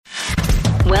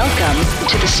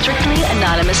to the Strictly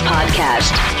Anonymous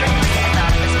Podcast.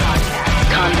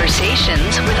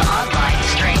 Conversations with online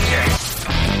strangers.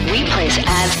 We place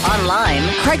ads online.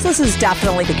 Craigslist is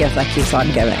definitely the gift that keeps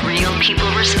on giving. Real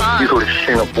people respond. You go to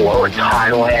Singapore or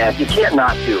Thailand, you can't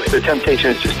not do it. The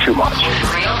temptation is just too much.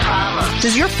 With real problems.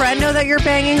 Does your friend know that you're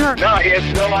banging her? No, he has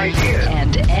no idea.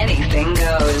 And anything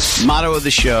goes. Motto of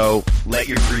the show, let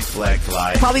your Greek flag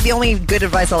fly. Probably the only good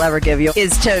advice I'll ever give you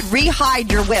is to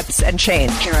re-hide your whips and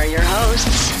chains. Here are your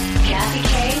hosts, Kathy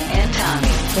K and Tommy.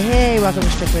 Hey, welcome to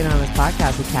Strictly Anonymous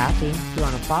Podcast with Kathy. If you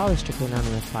want to follow Strictly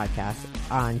Anonymous Podcast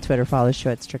on Twitter, follow the show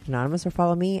at Strict Anonymous or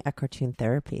follow me at Cartoon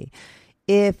Therapy.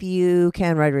 If you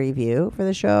can write a review for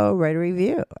the show, write a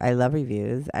review. I love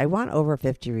reviews. I want over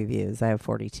 50 reviews. I have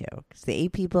 42. Because the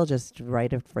 8 people just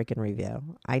write a freaking review.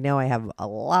 I know I have a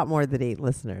lot more than 8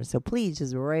 listeners. So please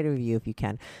just write a review if you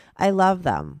can. I love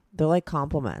them. They're like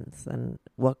compliments. And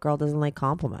what girl doesn't like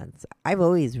compliments? I've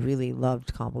always really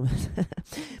loved compliments.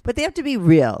 But they have to be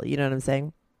real. You know what I'm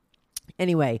saying?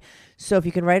 Anyway, so if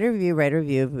you can write a review, write a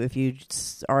review. If you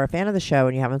are a fan of the show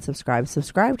and you haven't subscribed,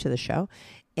 subscribe to the show.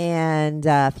 And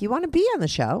if you want to be on the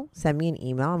show, send me an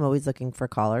email. I'm always looking for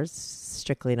callers.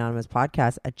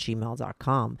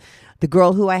 strictlyanonymouspodcast@gmail.com. The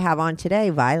girl who I have on today,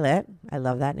 Violet, I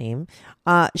love that name.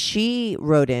 She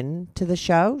wrote in to the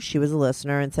show. She was a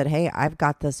listener and said, hey, I've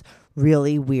got this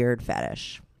really weird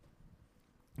fetish.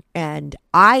 And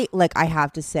I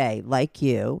have to say, like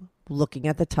you, looking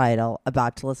at the title,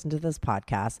 about to listen to this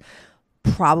podcast,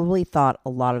 probably thought a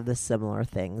lot of the similar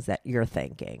things that you're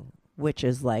thinking, which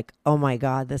is like, oh my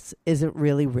God, this isn't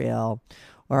really real.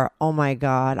 Or, oh my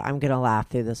God, I'm going to laugh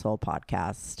through this whole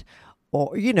podcast.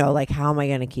 Or, you know, like, how am I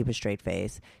going to keep a straight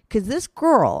face? Because this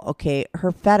girl, okay,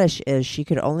 her fetish is she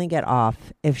could only get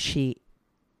off if she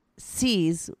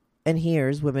sees and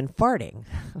hears women farting.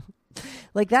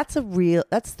 Like, that's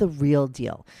the real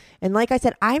deal. And like I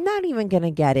said, I'm not even going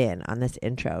to get in on this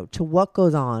intro to what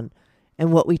goes on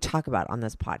and what we talk about on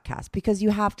this podcast, because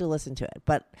you have to listen to it.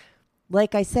 But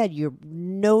like I said, you're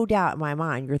no doubt in my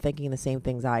mind, you're thinking the same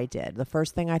things I did. The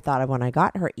first thing I thought of when I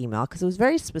got her email, because it was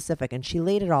very specific and she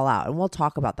laid it all out, and we'll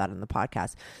talk about that in the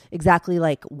podcast, exactly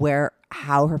like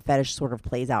how her fetish sort of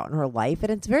plays out in her life.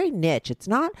 And it's very niche. It's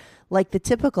not like the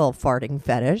typical farting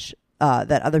fetish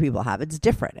that other people have. It's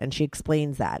different. And she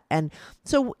explains that. And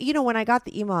so, you know, when I got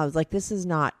the email, I was like, this is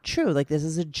not true. Like, this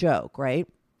is a joke, right?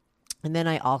 And then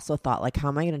I also thought, like, how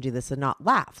am I going to do this and not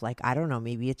laugh? Like, I don't know,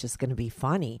 maybe it's just going to be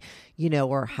funny, you know,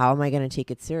 or how am I going to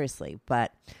take it seriously?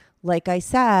 But like I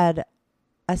said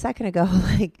a second ago,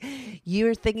 like, you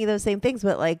were thinking those same things,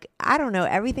 but like, I don't know,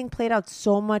 everything played out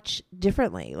so much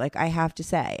differently, like, I have to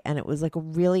say. And it was like a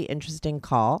really interesting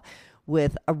call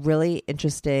with a really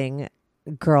interesting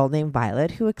girl named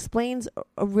Violet, who explains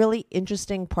a really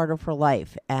interesting part of her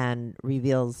life and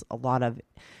reveals a lot of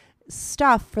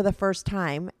stuff for the first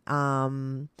time,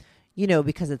 you know,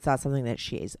 because it's not something that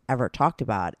she's ever talked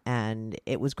about. And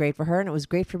it was great for her, and it was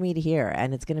great for me to hear,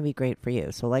 and it's going to be great for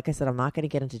you. So like I said, I'm not going to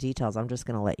get into details. I'm just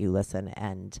going to let you listen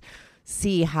and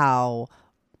see how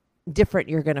different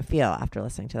you're going to feel after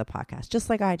listening to the podcast, just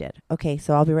like I did. Okay,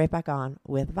 so I'll be right back on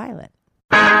with Violet.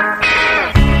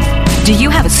 Do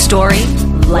you have a story,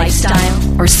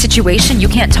 lifestyle, or situation you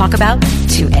can't talk about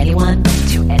to anyone?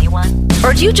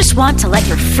 Or do you just want to let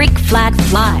your freak flag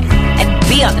fly and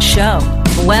be on the show?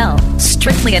 Well,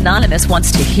 Strictly Anonymous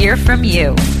wants to hear from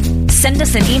you. Send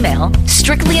us an email,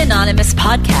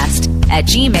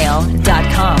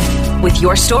 strictlyanonymouspodcast@gmail.com, with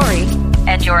your story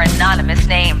and your anonymous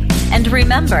name. And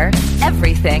remember,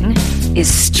 everything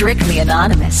is strictly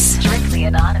anonymous. Strictly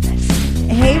Anonymous.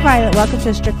 Hey, Violet, welcome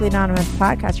to Strictly Anonymous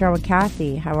Podcast. You're on with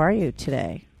Kathy. How are you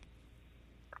today?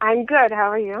 I'm good.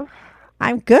 How are you?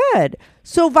 I'm good.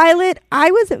 So, Violet, I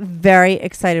was very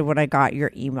excited when I got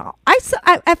your email.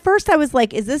 At first, I was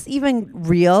like, is this even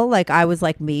real? Like, I was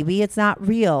like, maybe it's not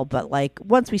real. But, like,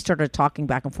 once we started talking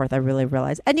back and forth, I really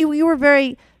realized. And you were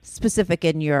very specific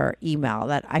in your email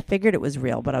that I figured it was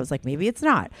real. But I was like, maybe it's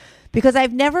not. Because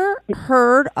I've never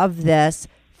heard of this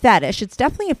fetish. It's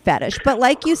definitely a fetish. But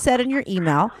like you said in your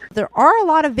email, there are a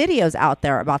lot of videos out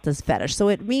there about this fetish. So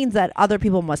it means that other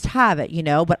people must have it, you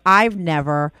know. But I've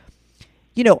never,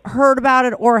 you know, heard about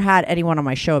it or had anyone on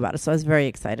my show about it. So I was very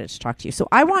excited to talk to you. So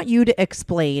I want you to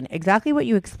explain exactly what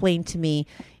you explained to me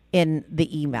in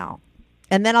the email.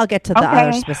 And then I'll get to the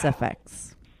other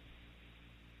specifics.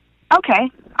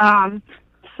 Okay.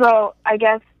 So I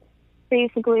guess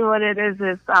basically what it is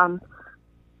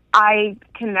I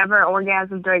can never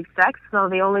orgasm during sex. So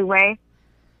the only way,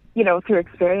 you know, through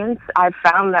experience, I've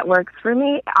found that works for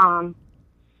me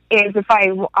is if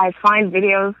I find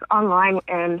videos online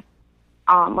and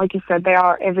like you said, they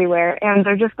are everywhere, and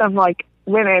they're just of like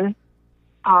women,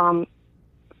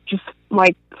 just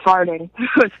like farting.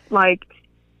 It's like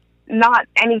not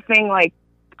anything like,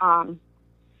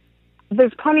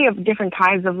 there's plenty of different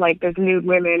kinds of like, there's nude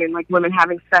women and like women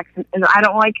having sex, and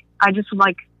I just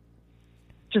like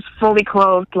just fully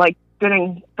clothed, like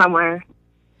sitting somewhere,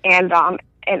 and I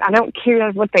don't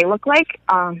care what they look like.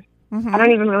 I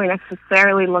don't even really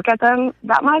necessarily look at them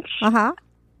that much. I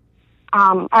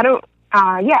don't.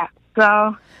 Yeah.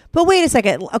 So. But wait a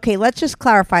second. Okay, let's just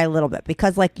clarify a little bit,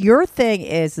 because like your thing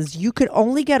is you could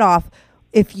only get off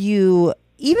if you,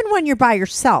 even when you're by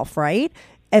yourself, right?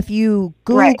 If you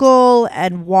Google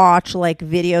and watch like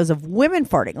videos of women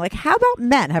farting. Like, how about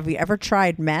men? Have you ever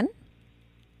tried men?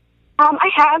 I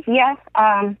have, yes.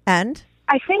 And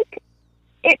I think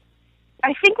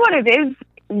what it is,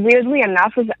 weirdly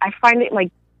enough, is I find it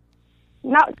like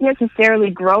not necessarily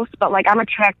gross, but like I'm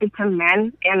attracted to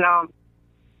men, and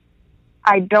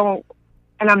I'm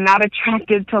not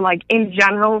attracted to like in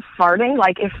general farting.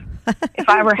 Like if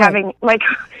I were having like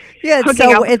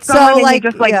it's so like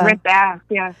just like rip ass,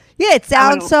 it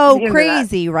sounds so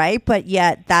crazy, right? But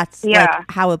yet that's like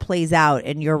how it plays out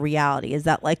in your reality. Is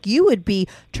that like you would be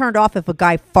turned off if a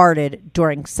guy farted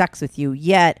during sex with you,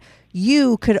 yet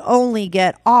you could only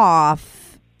get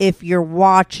off if you're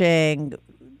watching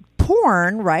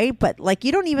porn, right? But like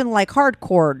you don't even like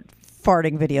hardcore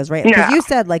farting videos, right? Because you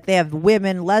said like they have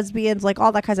women, lesbians, like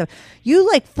all that kind of stuff. You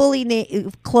like fully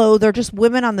clothed or just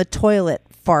women on the toilet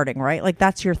farting, right? Like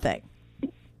that's your thing.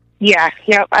 Yeah,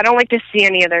 yep. I don't like to see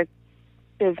any of their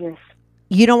business.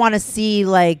 You don't want to see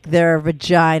like their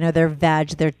vagina, their vag,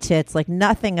 their tits, like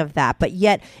nothing of that. But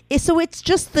yet, so it's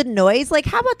just the noise. Like,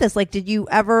 how about this? Like, did you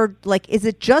ever, like, is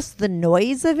it just the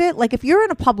noise of it? Like, if you're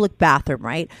in a public bathroom,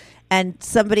 right? And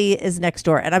somebody is next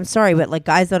door, and I'm sorry, but like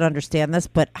guys don't understand this,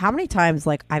 but how many times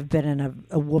like I've been in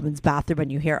a woman's bathroom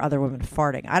and you hear other women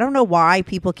farting? I don't know why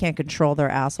people can't control their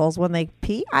assholes when they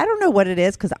pee. I don't know what it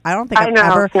is, because I don't think I've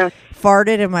ever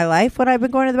farted in my life when I've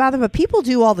been going to the bathroom, but people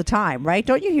do all the time, right?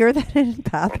 Don't you hear that in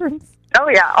bathrooms? Oh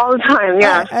yeah, all the time,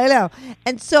 yeah. I know.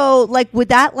 And so like, would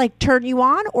that like turn you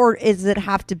on, or does it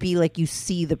have to be like you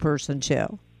see the person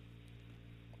too?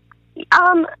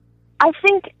 I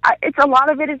think it's a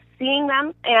lot of it is seeing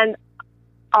them, and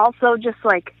also just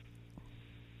like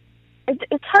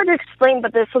it's hard to explain,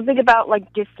 but there's something about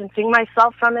like distancing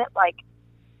myself from it. Like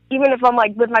even if I'm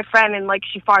like with my friend and like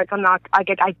she farts, I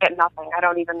get nothing. I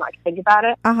don't even like think about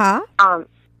it.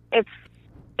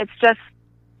 It's just,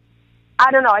 I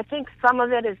don't know. I think some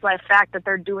of it is like the fact that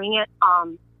they're doing it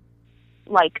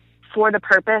like for the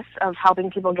purpose of helping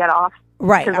people get off.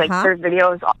 Right. Because like there's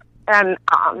videos, and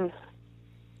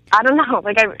I don't know.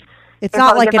 Like it's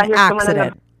not like an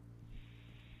accident.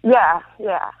 Yeah.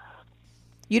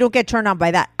 You don't get turned on by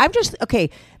that. I'm just okay.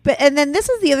 And then this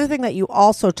is the other thing that you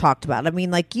also talked about. I mean,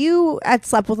 like you had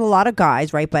slept with a lot of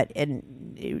guys, right? But you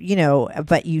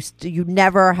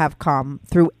never have come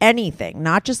through anything,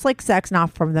 not just like sex,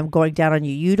 not from them going down on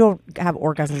you. You don't have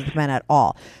orgasms with men at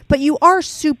all, but you are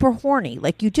super horny.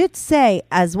 Like you did say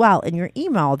as well in your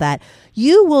email that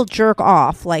you will jerk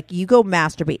off, like you go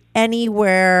masturbate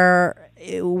anywhere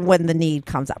when the need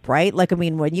comes up, right? Like, I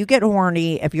mean, when you get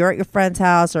horny, if you're at your friend's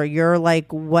house or you're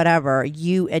like whatever,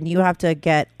 you have to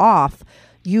get off,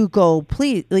 you go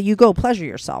pleasure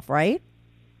yourself, right?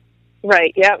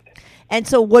 Right. Yep. And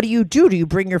so what do? Do you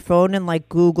bring your phone and like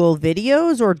Google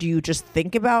videos, or do you just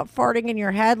think about farting in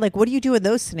your head? Like, what do you do in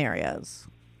those scenarios?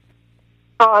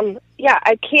 Yeah,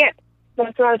 I can't.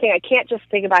 That's another thing. I can't just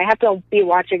think about it. I have to be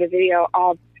watching a video.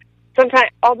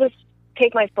 Sometimes I'll just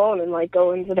take my phone and like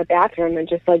go into the bathroom and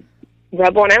just like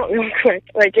rub one out real quick.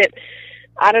 Like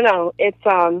I don't know. It's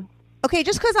Okay,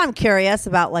 just because I'm curious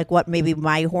about like what maybe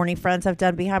my horny friends have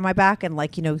done behind my back, and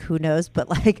like, who knows, but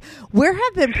like where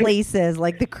have been places,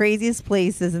 like the craziest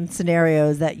places and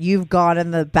scenarios that you've gone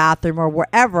in the bathroom or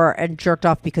wherever and jerked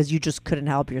off because you just couldn't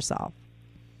help yourself?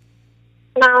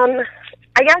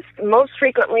 I guess most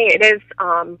frequently it is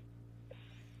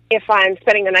if I'm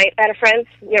spending the night at a friend's,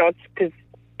 it's because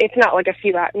it's not like a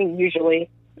few hours. I mean,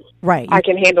 usually I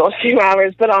can handle a few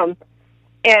hours, but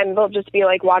and they'll just be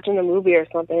like watching a movie or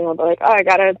something. I'll be like, oh, I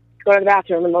gotta go to the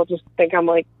bathroom, and they'll just think I'm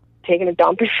like taking a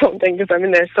dump or something because I'm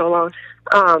in there so long.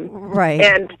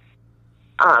 And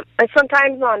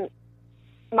sometimes on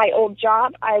my old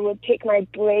job, I would take my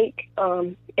break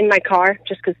in my car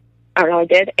just because I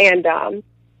did, and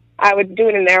I would do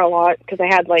it in there a lot because I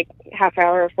had like half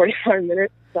hour or 45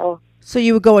 minutes. So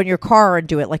you would go in your car and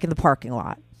do it like in the parking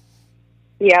lot.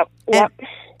 Yep.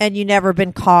 And you never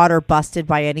been caught or busted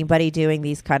by anybody doing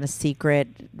these kind of secret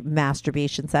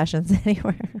masturbation sessions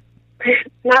anywhere?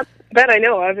 Not that I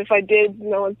know of. If I did,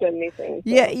 no one said anything. So.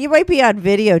 Yeah, you might be on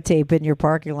videotape in your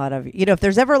parking lot of, if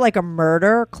there's ever like a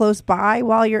murder close by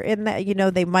while you're in that,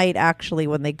 they might actually,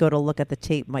 when they go to look at the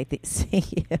tape, might see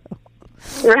you.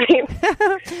 Right.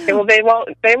 Well, they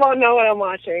won't know what I'm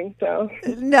watching. So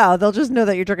no, they'll just know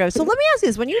that you're jerking off. So let me ask you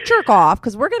this: when you jerk off,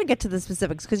 because we're going to get to the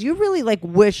specifics, because you really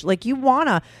wish, you want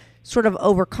to sort of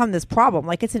overcome this problem.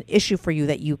 Like, it's an issue for you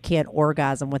that you can't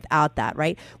orgasm without that,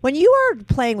 right? When you are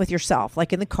playing with yourself,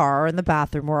 like in the car or in the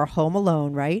bathroom or home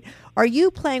alone, right? Are you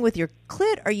playing with your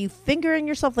clit? Are you fingering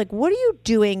yourself? Like, what are you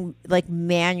doing,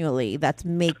 manually, that's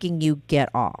making you get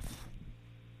off?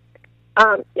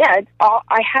 Yeah, it's all,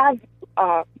 I have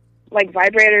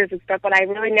vibrators and stuff, but I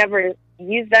really never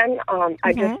use them.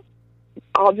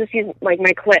 I'll just use my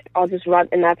clit. I'll just rub,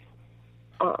 and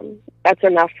that's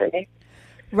enough for me.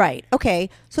 Right. Okay.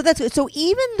 So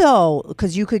even though,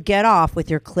 because you could get off with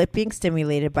your clit being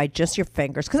stimulated by just your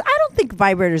fingers, because I don't think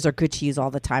vibrators are good to use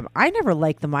all the time. I never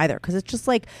like them either, because it's just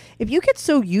if you get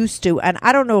so used to, and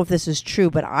I don't know if this is true,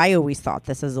 but I always thought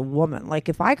this as a woman,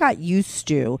 if I got used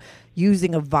to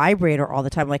using a vibrator all the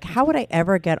time, how would I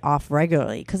ever get off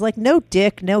regularly? Because no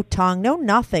dick, no tongue, no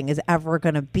nothing is ever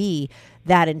going to be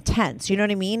that intense. You know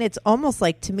what I mean? It's almost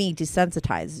to me,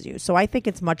 desensitizes you. So I think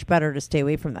it's much better to stay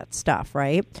away from that stuff,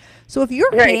 right? So if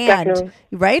your hand, definitely.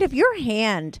 Right? If your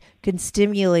hand can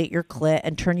stimulate your clit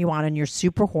and turn you on and you're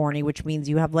super horny, which means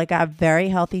you have a very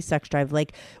healthy sex drive,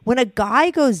 when a guy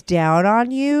goes down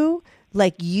on you,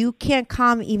 you can't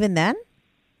come even then?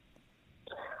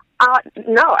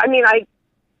 No, I mean,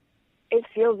 it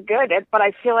feels good, but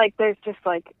I feel like there's just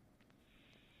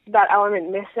that element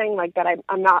missing, that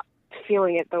I'm not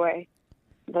feeling it the way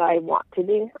that I want to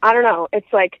be. I don't know. It's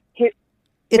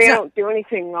they don't do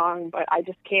anything wrong, but I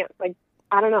just can't,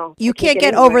 I don't know. You can't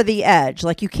get over the edge.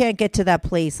 You can't get to that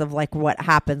place of what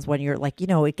happens when you're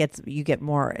you get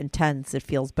more intense. It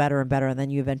feels better and better. And then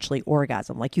you eventually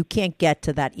orgasm. You can't get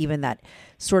to that, even that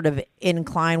sort of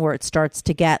incline where it starts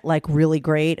to get really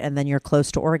great. And then you're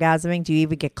close to orgasming. Do you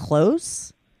even get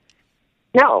close?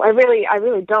 No, I really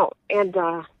don't. And,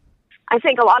 I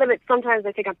think a lot of it, sometimes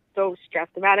I think I'm so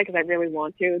stressed about it because I really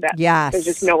want to, that there's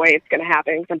just no way it's going to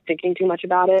happen because I'm thinking too much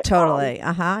about it. Totally.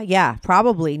 Yeah,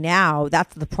 probably now.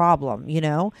 That's the problem,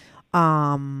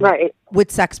 right. With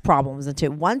sex problems and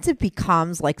too. Once it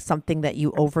becomes something that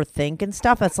you overthink and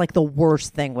stuff, that's the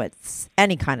worst thing with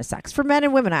any kind of sex. For men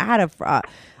and women,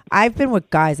 I've been with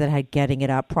guys that had getting it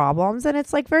up problems, and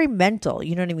it's very mental.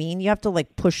 You know what I mean? You have to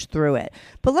push through it.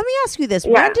 But let me ask you this.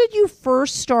 Yeah. When did you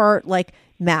first start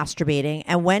masturbating,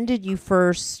 and when did you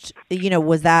first,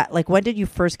 was that when did you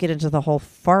first get into the whole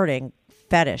farting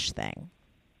fetish thing?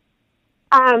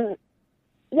 Yeah,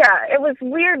 it was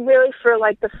weird really for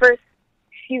the first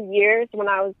few years when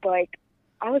I was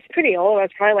I was pretty old. I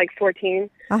was probably 14,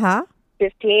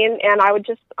 15, and I would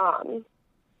just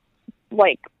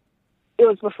it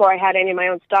was before I had any of my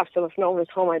own stuff, so if no one was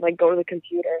home, I'd go to the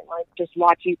computer and just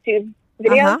watch YouTube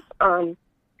videos.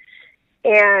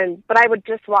 But I would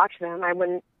just watch them. I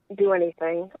wouldn't do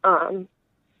anything. And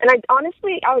I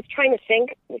was trying to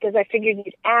think because I figured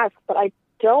you'd ask, but I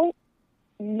don't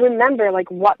remember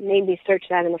what made me search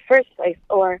that in the first place.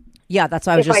 Or yeah, that's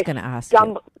what I was just going to ask. Yeah,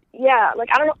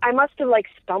 I don't know. I must have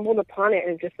stumbled upon it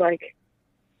and just I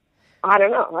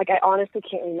don't know. I honestly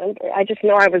can't remember. I just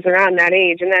know I was around that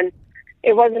age, and then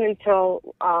it wasn't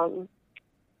until I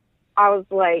was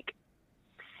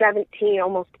 17,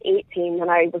 almost 18, that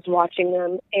I was watching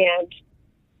them and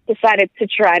decided to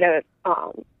try to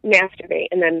masturbate.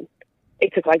 And then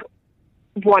it took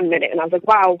 1 minute, and I was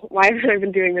wow, why haven't I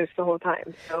been doing this the whole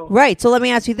time? So. Right. So let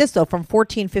me ask you this, though. From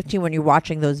 14, 15, when you're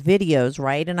watching those videos,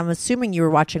 right? And I'm assuming you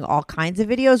were watching all kinds of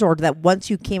videos, or that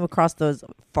once you came across those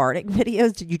farting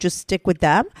videos, did you just stick with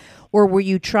them? Or were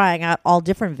you trying out all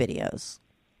different videos?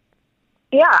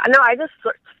 Yeah, no, I just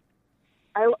searched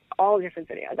all different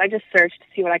videos. I just searched to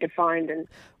see what I could find. And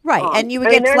right, and you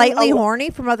would get slightly horny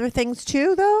from other things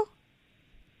too, though?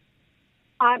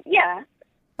 Yeah.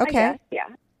 Okay. Yeah.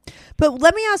 But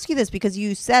let me ask you this, because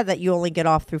you said that you only get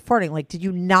off through farting. Did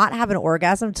you not have an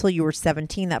orgasm until you were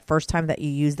 17, that first time that you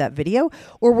used that video?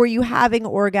 Or were you having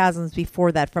orgasms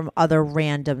before that from other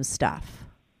random stuff?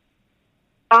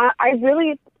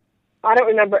 I don't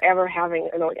remember ever having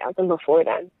an orgasm before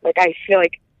then. I feel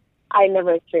I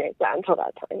never experienced that until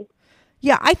that time.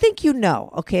 Yeah, I think you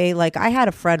know, okay? Like, I had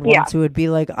a friend Yeah. once who would be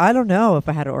like, I don't know if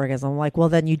I had an orgasm. I'm like, well,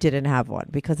 then you didn't have one,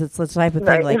 because it's the type of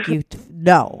thing Right. like you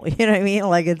know. You know what I mean?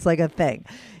 Like, it's like a thing.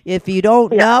 If you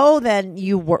don't Yeah. know, then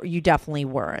you definitely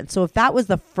were. And so if that was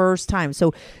the first time,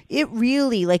 so it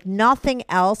really, like, nothing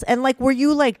else. And like, were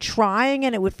you like trying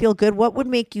and it would feel good? What would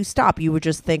make you stop? You would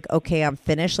just think, okay, I'm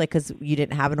finished, like, because you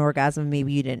didn't have an orgasm,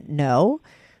 maybe you didn't know.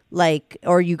 Like,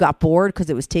 or you got bored because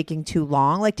it was taking too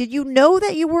long. Like, did you know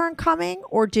that you weren't coming,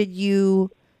 or do you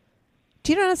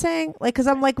know what I'm saying? Like, because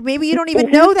I'm like, maybe you don't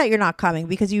even know that you're not coming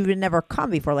because you've never come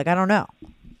before. Like, I don't know.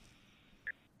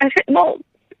 Well,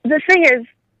 the thing is,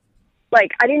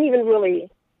 like, I didn't even really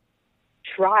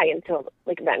try until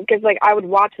like then, because like I would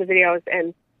watch the videos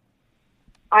and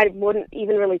I wouldn't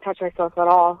even really touch myself at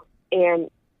all, and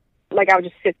like I would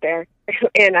just sit there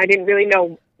and I didn't really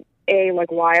know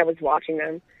like why I was watching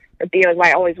them, or B, like why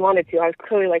I always wanted to. I was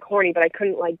clearly like horny, but I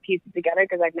couldn't like piece it together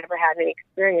because I've never had any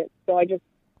experience. So I didn't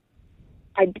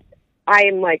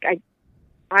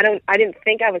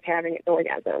think I was having an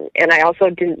orgasm, and I also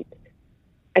didn't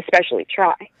especially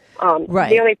try. Right.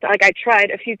 The only like I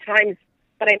tried a few times,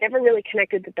 but I never really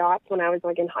connected the dots when I was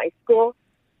like in high school.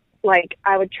 Like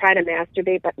I would try to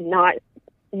masturbate, but not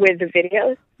with the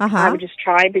videos. I would just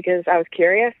try because I was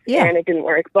curious, and it didn't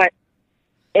work.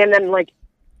 And then like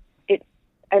it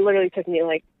literally took me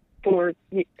like 3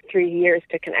 years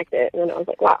to connect it, and then I was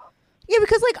like, wow. Yeah,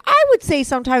 because like I would say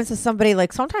sometimes to somebody,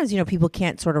 like sometimes, people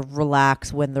can't sort of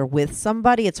relax when they're with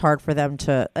somebody. It's hard for them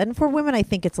to, and for women, I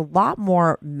think it's a lot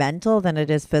more mental than it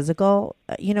is physical,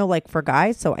 like for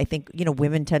guys. So I think,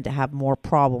 women tend to have more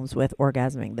problems with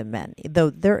orgasming than men, though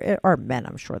there are men,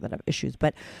 I'm sure, that have issues,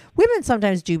 but women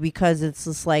sometimes do, because it's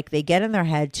just like they get in their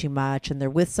head too much and they're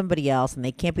with somebody else and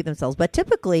they can't be themselves. But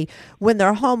typically when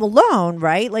they're home alone,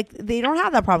 right, like they don't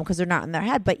have that problem because they're not in their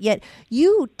head. But yet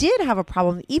you did have a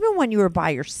problem even when you were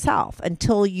by yourself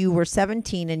until you were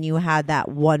 17 and you had that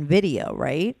one video,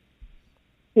 right?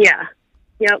 Yeah.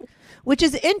 Yep. Which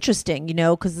is interesting,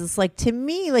 because it's like, to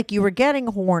me, like you were getting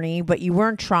horny, but you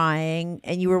weren't trying,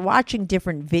 and you were watching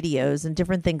different videos and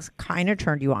different things kind of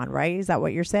turned you on, right? Is that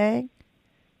what you're saying?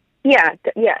 Yeah.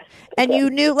 Yes. And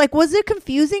you knew, like, was it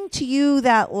confusing to you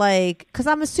that, like, because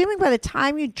I'm assuming by the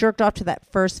time you jerked off to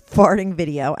that first farting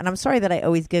video, and I'm sorry that I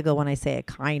always giggle when I say it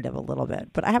kind of a little bit,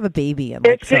 but I have a baby. And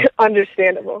it's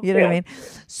understandable. You know what I mean?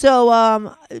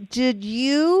 So did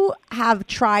you have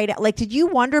tried, like, did you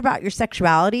wonder about your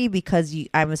sexuality? Because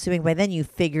I'm assuming by then you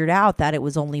figured out that it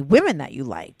was only women that you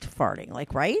liked farting,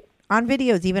 like, right? On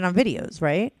videos, even on videos,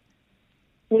 right?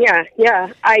 Yeah,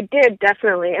 I did,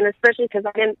 definitely. And especially because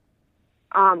I didn't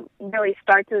really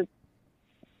start to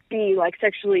be like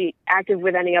sexually active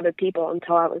with any other people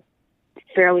until I was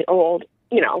fairly old,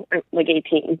 like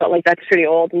 18, but like that's pretty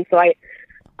old. And so I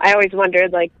always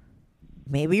wondered, like,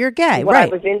 maybe you're gay, what right?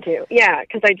 I was into. Yeah,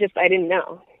 because I didn't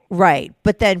know. Right.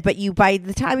 But you, by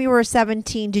the time you were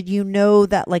 17, did you know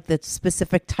that, like, the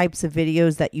specific types of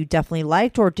videos that you definitely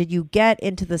liked, or did you get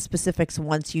into the specifics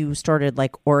once you started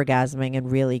like orgasming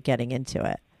and really getting into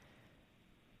it?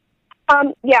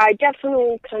 Yeah, I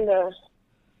definitely kind of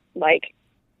like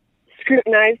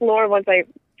scrutinized more once I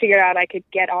figured out I could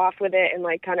get off with it, and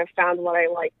like kind of found what I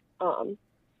liked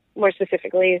more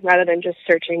specifically, rather than just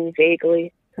searching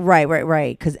vaguely.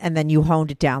 Right. And then you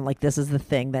honed it down, like, this is the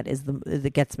thing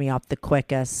that gets me off the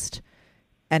quickest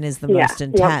and is the most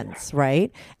intense, right?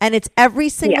 And it's every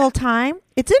single time.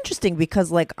 It's interesting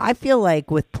because, like, I feel like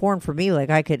with porn, for me,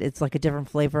 like, it's like a different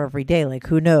flavor every day. Like,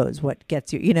 who knows what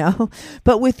gets you,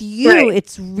 But with you,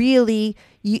 it's really,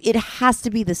 it has to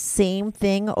be the same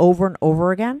thing over and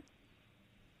over again.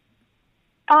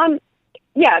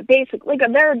 Yeah, basically.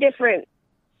 Like, there are different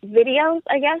videos,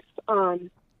 I guess.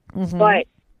 But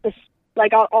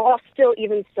like I'll still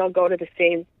go to the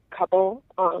same couple.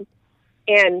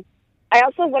 And I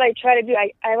also, what I try to do,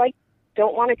 I like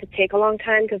don't want it to take a long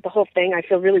time, because the whole thing I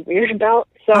feel really weird about.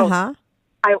 So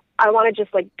I want to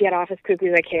just like get off as quickly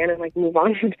as I can and like move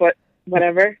on with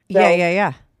whatever. So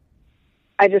Yeah.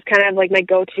 I just kind of like my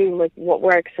go-to, like what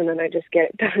works, and then I just get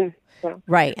it done. So.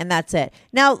 Right, and that's it.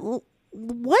 Now,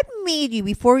 what made you,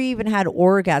 before you even had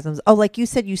orgasms, like you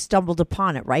said, you stumbled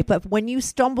upon it, right? But when you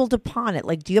stumbled upon it,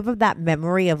 like, do you have that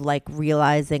memory of like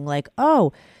realizing like,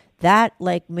 oh, that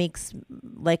like makes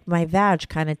like my vag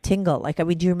kind of tingle? Like, I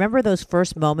mean, do you remember those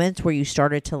first moments where you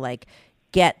started to like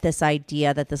get this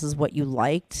idea that this is what you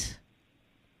liked?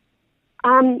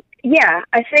 Yeah,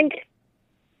 I think,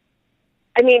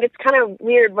 I mean, it's kind of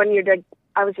weird when you're like,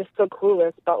 I was just so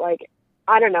clueless, but like,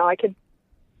 I don't know, I could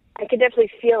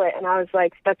definitely feel it, and I was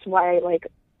like, that's why I like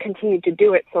continued to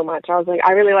do it so much. I was like,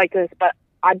 I really like this, but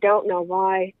I don't know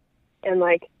why, and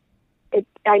like,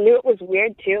 I knew it was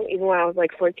weird too, even when I was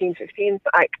like 14, 15. So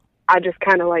I just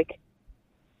kind of like,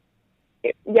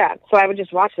 so I would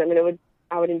just watch them, and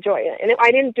I would enjoy it. And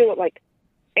I didn't do it like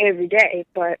every day,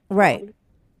 but Right.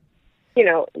 I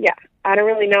don't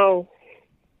really know.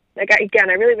 Like, I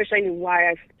really wish I knew why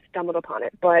I stumbled upon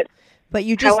it, but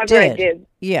you just however did. I did.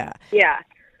 Yeah. Yeah.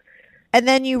 And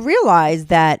then you realized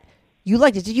that you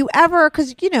liked it. Did you ever,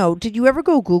 because, did you ever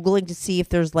go Googling to see if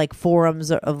there's like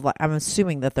forums of, I'm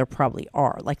assuming that there probably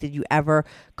are. Like, did you ever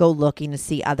go looking to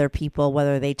see other people,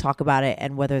 whether they talk about it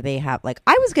and whether they have, like,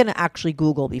 I was going to actually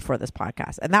Google before this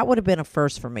podcast, and that would have been a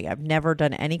first for me. I've never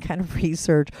done any kind of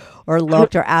research or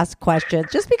looked or asked questions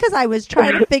just because I was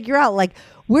trying to figure out, like,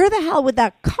 where the hell would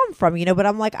that come from, But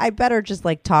I'm like, I better just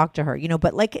like talk to her,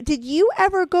 But like, did you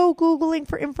ever go Googling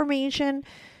for information?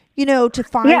 To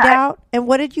find out? And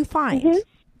what did you find?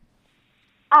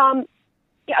 Mm-hmm.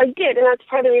 Yeah, I did. And that's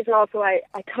part of the reason also I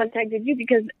contacted you,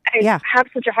 because I have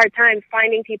such a hard time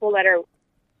finding people that are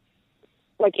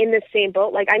like in the same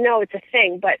boat. Like, I know it's a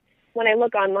thing, but when I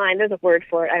look online, there's a word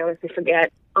for it. I honestly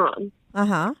forget. But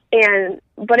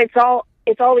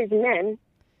it's always men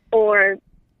or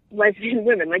lesbian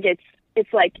women. Like,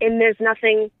 it's like, and there's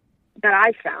nothing that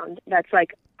I've found that's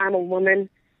like, I'm a woman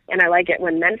and I like it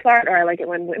when men fart, or I like it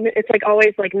when women. It's like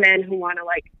always like men who want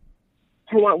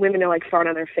women to like fart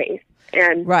on their face,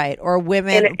 and right, or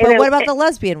women. But what about the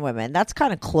lesbian women? That's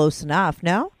kind of close enough,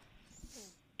 no?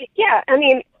 Yeah, I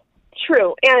mean,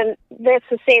 true, and that's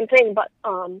the same thing. But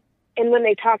and when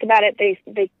they talk about it,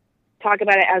 they talk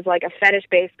about it as like a fetish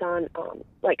based on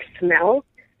like smell.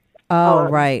 Oh,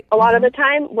 right. A lot of the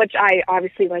time, which I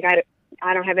obviously like.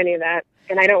 I don't have any of that,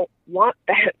 and I don't want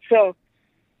that. So.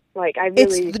 Like,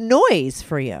 it's the noise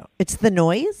for you. It's the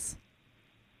noise?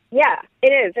 Yeah, it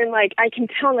is. And, like, I can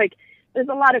tell, like, there's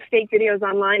a lot of fake videos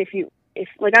online if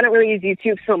I don't really use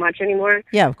YouTube so much anymore.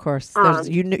 Yeah, of course.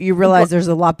 You realize there's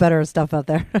a lot better stuff out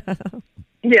there.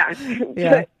 Yeah.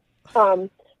 Yeah. On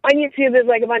YouTube, there's,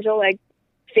 like, a bunch of, like,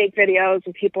 fake videos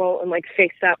of people and, like,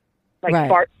 fake stuff, like,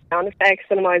 fart sound effects.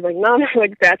 And I'm always like, no,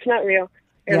 like, that's not real.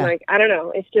 And, like, I don't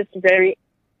know. It's just very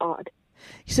odd.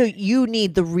 So you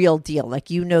need the real deal. Like,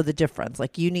 the difference.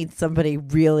 Like, you need somebody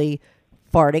really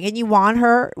farting, and you want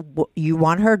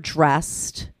her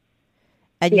dressed,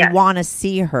 and you want to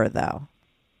see her, though.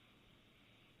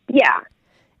 Yeah.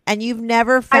 And you've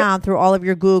never found through all of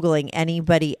your Googling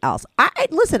anybody else.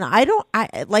 Listen,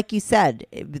 like you said,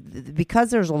 because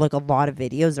there's like a lot of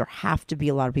videos, there have to be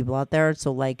a lot of people out there.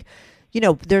 So like,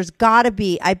 there's got to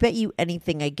be, I bet you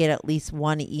anything, I get at least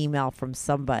one email from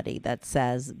somebody that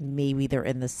says maybe they're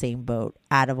in the same boat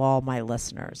out of all my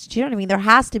listeners. Do you know what I mean? There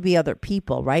has to be other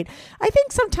people, right? I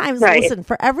think sometimes, listen,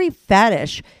 for every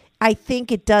fetish, I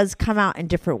think it does come out in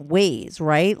different ways,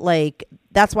 right? Like,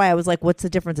 that's why I was like, what's the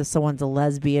difference if someone's a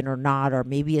lesbian or not? Or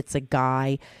maybe it's a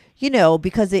guy,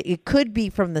 because it could be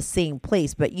from the same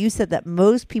place. But you said that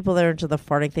most people that are into the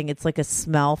farting thing, it's like a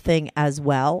smell thing as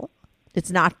well. It's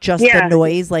not just the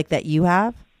noise like that you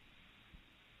have.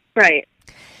 Right.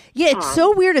 Yeah, it's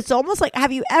so weird. It's almost like,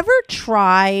 have you ever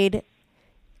tried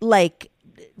like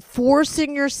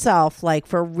forcing yourself like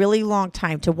for a really long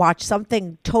time to watch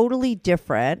something totally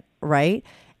different, right?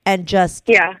 And just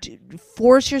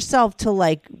force yourself to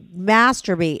like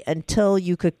masturbate until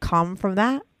you could come from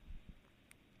that?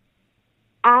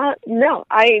 No.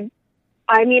 I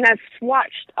mean, I've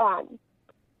watched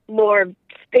more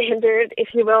standard,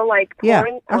 if you will, like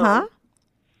porn.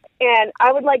 And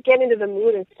I would like get into the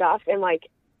mood and stuff, and like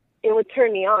it would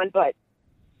turn me on. But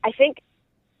I think,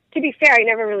 to be fair, I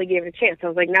never really gave it a chance. I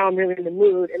was like, now I'm really in the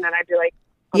mood, and then I'd be like,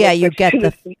 you get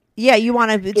you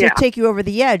want to take you over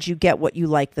the edge. You get what you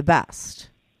like the best.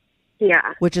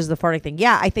 Yeah. Which is the farting thing.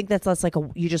 Yeah, I think that's less like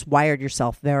you just wired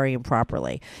yourself very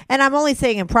improperly. And I'm only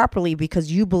saying improperly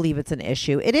because you believe it's an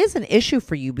issue. It is an issue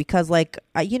for you because, like,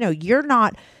 you're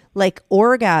not like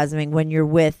orgasming when you're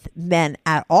with men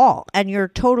at all. And you're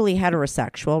totally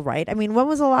heterosexual, right? I mean, when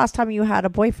was the last time you had a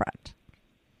boyfriend?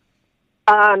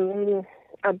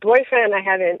 A boyfriend I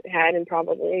haven't had in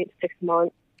probably 6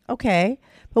 months. Okay.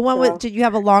 But did you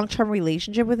have a long-term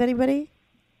relationship with anybody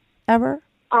ever?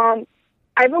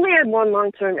 I've only had one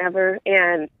long-term ever,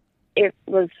 and it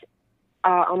was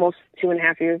almost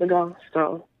 2.5 years ago.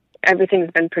 So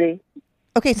everything's been pretty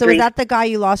Okay, so brief. is that the guy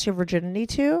you lost your virginity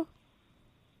to?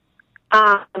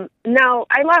 No,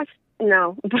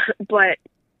 but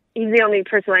he's the only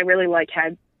person I really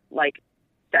had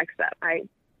sex that I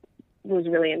was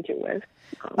really into with.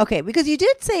 Okay, because you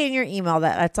did say in your email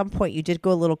that at some point you did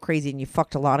go a little crazy and you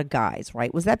fucked a lot of guys,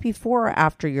 right? Was that before or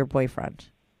after your boyfriend?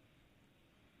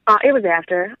 It was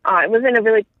after. It was in a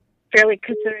really fairly,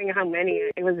 considering how many,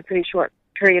 it was a pretty short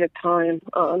period of time.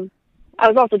 I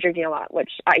was also drinking a lot,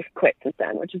 which I quit since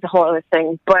then, which is a whole other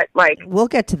thing. But like, we'll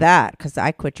get to that because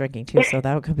I quit drinking too, so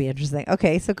that could be interesting.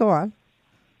 Okay, so go on.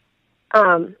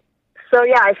 So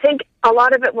yeah, I think a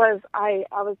lot of it was I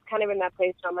was kind of in that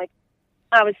place where I'm like,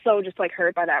 I was so just like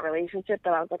hurt by that relationship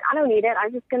that I was like, I don't need it.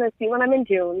 I'm just gonna see what I'm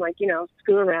into and like, you know,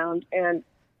 screw around. And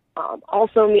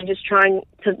also me just trying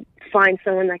to find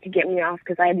someone that could get me off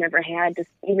because I had never had this,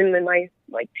 even in my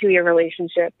like 2-year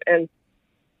relationship. And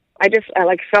I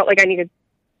like felt like I needed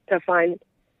to find,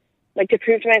 like, to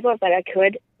prove to myself that I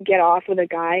could get off with a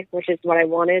guy, which is what I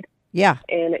wanted. Yeah.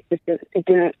 And it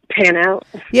didn't pan out.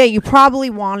 Yeah, you probably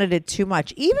wanted it too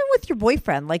much. Even with your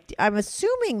boyfriend, like, I'm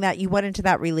assuming that you went into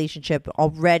that relationship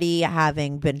already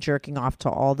having been jerking off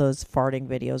to all those farting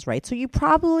videos, right? So you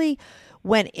probably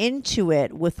went into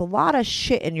it with a lot of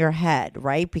shit in your head,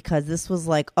 right? Because this was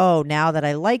like, oh, now that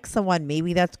I like someone,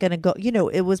 maybe that's going to go, you know,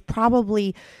 it was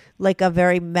probably like a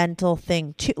very mental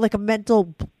thing too, like a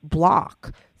mental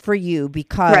block for you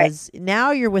because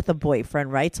now you're with a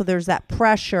boyfriend, right? So there's that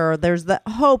pressure, there's the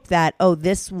hope that, oh,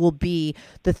 this will be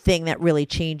the thing that really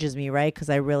changes me, right? Because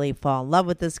I really fall in love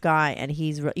with this guy and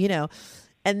he's, you know,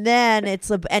 and then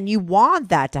and you want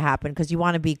that to happen because you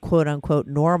want to be quote unquote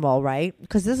normal, right?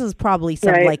 Because this is probably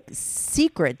some like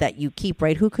secret that you keep,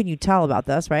 right? Who can you tell about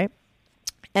this, right?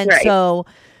 And so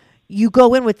you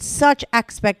go in with such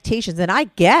expectations, and I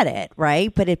get it,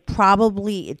 right? But it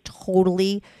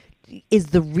totally is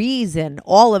the reason,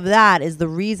 all of that is the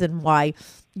reason why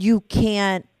you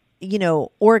can't, you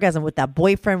know, orgasm with that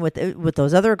boyfriend, with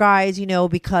those other guys, you know,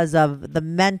 because of the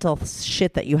mental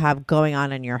shit that you have going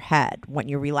on in your head when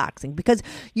you're relaxing. Because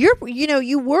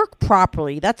you work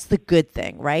properly. That's the good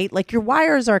thing, right? Like your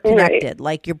wires are connected,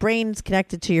 like your brain's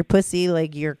connected to your pussy,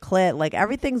 like your clit, like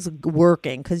everything's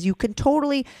working because you can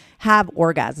totally have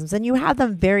orgasms and you have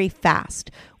them very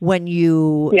fast when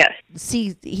you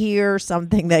hear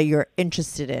something that you're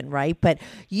interested in, right? But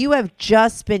you have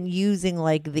just been using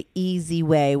like the easy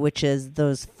way, which is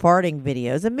those farting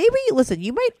videos. And maybe, listen,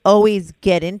 you might always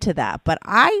get into that, but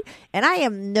I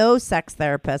am no sex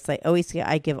therapist.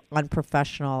 I give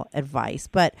unprofessional advice,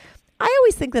 but I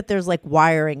always think that there's like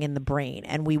wiring in the brain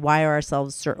and we wire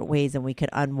ourselves certain ways and we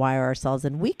could unwire ourselves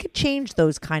and we could change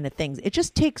those kind of things. It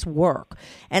just takes work.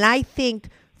 And I think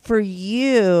for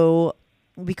you,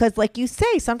 because like you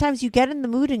say, sometimes you get in the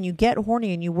mood and you get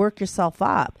horny and you work yourself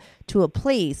up to a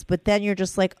place, but then you're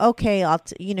just like, okay,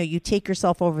 you take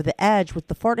yourself over the edge with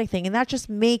the farting thing. And that just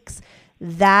makes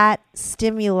that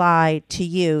stimuli to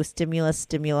you,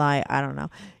 stimuli, I don't know,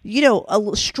 a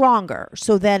little stronger.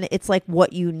 So then it's like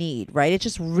what you need, right? It's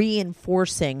just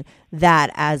reinforcing that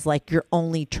as like your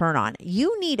only turn on.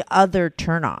 You need other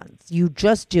turn ons. You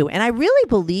just do. And I really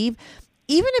believe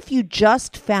even if you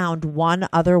just found one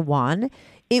other one,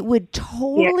 it would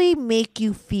totally make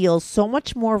you feel so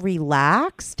much more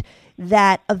relaxed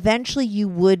that eventually you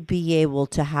would be able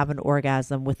to have an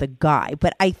orgasm with a guy.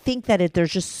 But I think that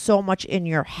there's just so much in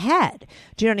your head.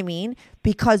 Do you know what I mean?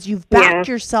 Because you've backed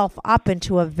yourself up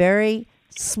into a very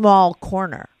small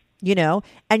corner,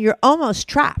 and you're almost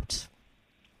trapped,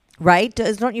 right?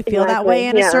 Don't you feel that way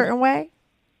in a certain way?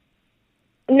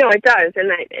 No, it does.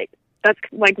 And that's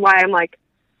like why I'm like,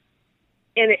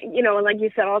 and and like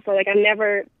you said also, like I'm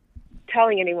never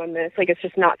telling anyone this. Like it's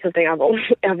just not something I've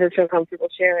ever feel comfortable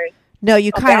sharing. No,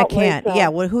 you kind of can't. Yeah,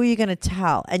 well, who are you going to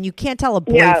tell? And you can't tell a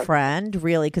boyfriend,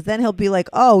 really, because then he'll be like,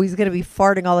 oh, he's going to be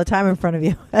farting all the time in front of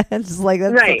you. It's just like,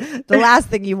 that's the last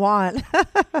thing you want.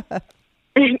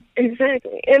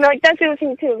 Exactly. And like that's the other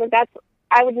thing too. Like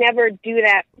I would never do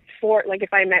that for, like,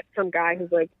 if I met some guy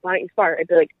who's like, why don't you fart? I'd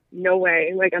be like, no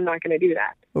way. Like, I'm not going to do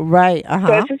that. Right.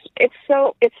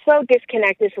 So it's so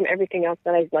disconnected from everything else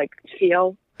that I like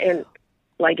feel and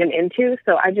like am into.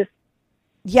 So I just,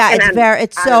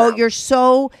 it's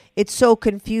so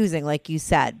confusing, like you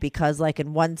said, because like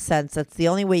in one sense, that's the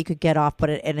only way you could get off,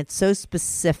 and it's so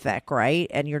specific, right?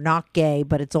 And you're not gay,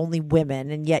 but it's only women,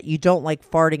 and yet you don't like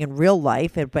farting in real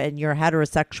life, and you're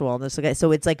heterosexual, and this okay.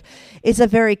 So it's like, it's a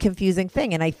very confusing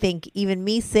thing, and I think even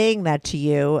me saying that to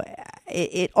you,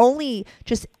 it only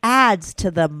just adds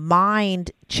to the mind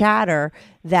chatter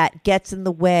that gets in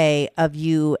the way of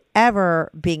you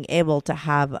ever being able to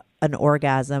have an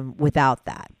orgasm without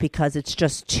that, because it's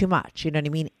just too much, you know what I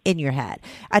mean, in your head.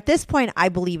 At this point, I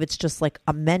believe it's just like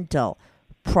a mental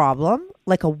problem,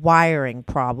 like a wiring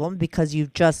problem, because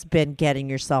you've just been getting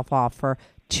yourself off for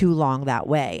too long that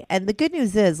way. And the good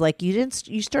news is, like,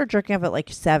 you start jerking off at like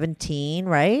 17,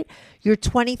 right? You're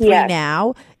 23 Yes.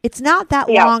 now. It's not that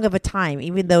Yeah. long of a time,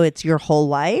 even though it's your whole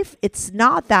life. It's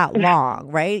not that long,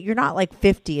 right? You're not like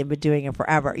 50 and been doing it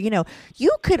forever. You know,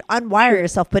 you could unwire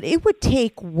yourself, but it would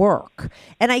take work.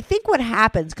 And I think what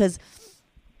happens, because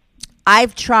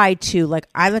I've tried to, like,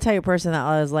 I'm the type of person that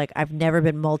was like, I've never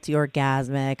been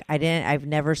multi-orgasmic. I've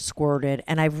never squirted,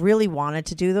 and I've really wanted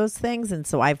to do those things. And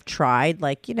so I've tried,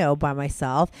 like, you know, by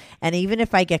myself. And even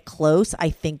if I get close,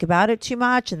 I think about it too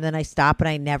much, and then I stop and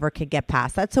I never can get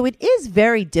past that. So it is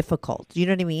very difficult. You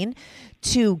know what I mean?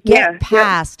 To get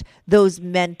past those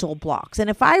mental blocks. And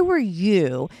if I were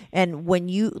you, and when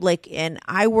you and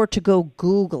I were to go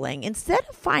Googling, instead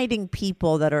of finding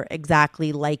people that are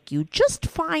exactly like you, just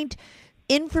find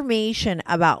information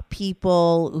about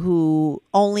people who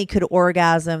only could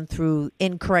orgasm through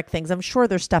incorrect things. I'm sure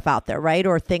there's stuff out there, right?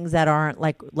 Or things that aren't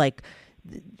like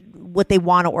what they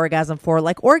want to orgasm for,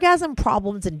 like orgasm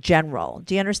problems in general.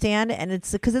 Do you understand? And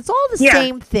it's because it's all the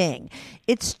same thing.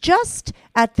 It's just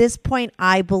at this point,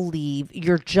 I believe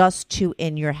you're just too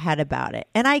in your head about it.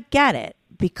 And I get it,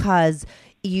 because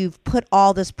you've put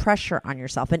all this pressure on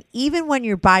yourself. And even when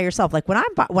you're by yourself, like when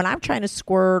I'm trying to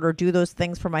squirt or do those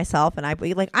things for myself, and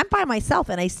I'm by myself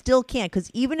and I still can't, because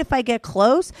even if I get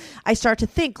close, I start to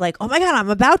think like, oh my God,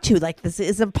 I'm about to, like, this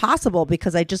is impossible,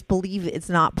 because I just believe it's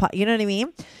not, you know what I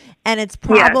mean? And it's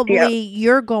probably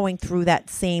you're going through that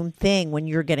same thing when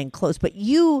you're getting close. But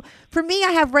for me,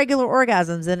 I have regular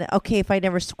orgasms, and okay, if I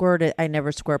never squirt it, I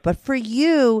never squirt. But for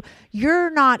you, you're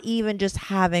not even just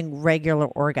having regular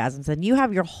orgasms, and you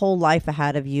have your whole life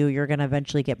ahead of you. You're going to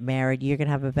eventually get married. You're going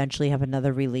to eventually have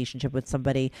another relationship with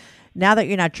somebody. Now that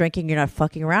you're not drinking, you're not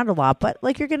fucking around a lot, but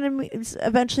like, you're going to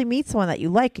eventually meet someone that you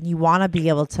like, and you want to be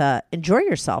able to enjoy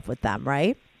yourself with them,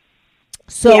 right?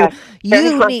 So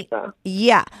you need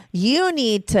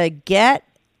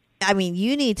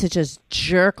to just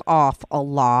jerk off a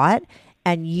lot,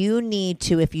 and you need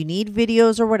to, if you need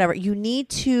videos or whatever, you need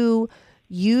to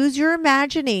use your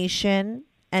imagination.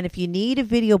 And if you need a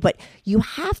video, but you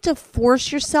have to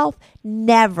force yourself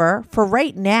never, for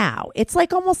right now. It's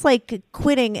like almost like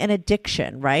quitting an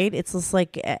addiction, right? It's just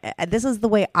like, this is the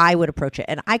way I would approach it.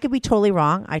 And I could be totally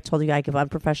wrong. I told you I give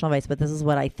unprofessional advice, but this is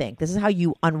what I think. This is how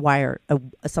you unwire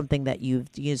something that you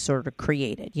sort of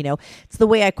created. You know, it's the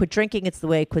way I quit drinking. It's the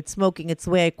way I quit smoking. It's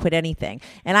the way I quit anything.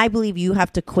 And I believe you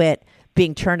have to quit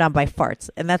being turned on by farts.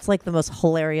 And that's like the most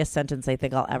hilarious sentence I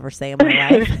think I'll ever say in my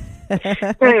life.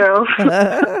 I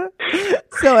know.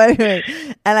 So anyway,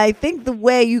 and I think the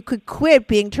way you could quit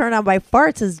being turned on by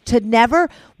farts is to never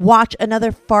watch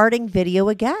another farting video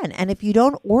again. And if you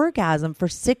don't orgasm for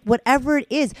whatever it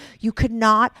is, you could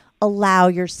not allow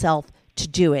yourself to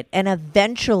do it. And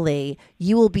eventually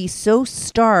you will be so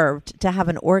starved to have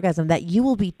an orgasm that you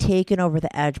will be taken over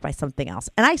the edge by something else.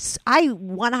 And I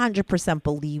 100%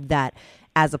 believe that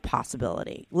as a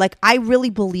possibility. Like, I really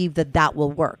believe that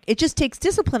will work. It just takes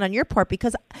discipline on your part,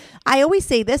 because I always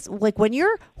say this, like, when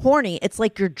you're horny, it's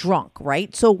like you're drunk,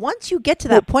 right? So once you get to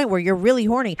that point where you're really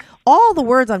horny, all the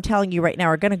words I'm telling you right now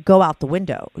are going to go out the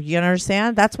window. You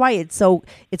understand? That's why it's going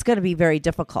to be very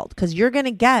difficult, because you're going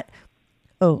to get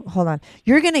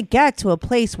you're going to get to a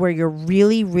place where you're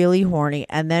really, really horny,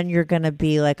 and then you're going to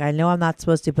be like, I know I'm not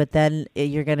supposed to, but then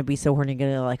you're going to be so horny, you're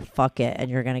going to like, fuck it, and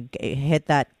you're going to hit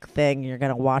that thing, you're going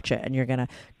to watch it, and you're going to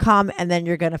come, and then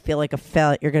you're going to feel like a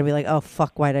failure. You're going to be like, oh,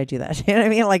 fuck, why did I do that? You know what I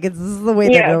mean? Like, this is the way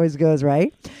that it always goes,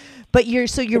 right? But you're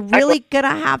really going to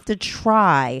have to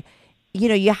try. You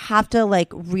know, you have to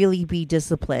like really be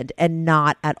disciplined and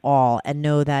not at all, and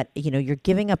know that, you know, you're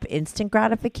giving up instant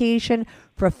gratification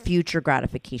for future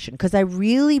gratification. Because I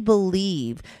really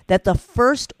believe that the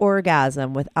first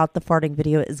orgasm without the farting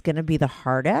video is going to be the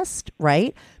hardest,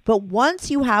 right? But once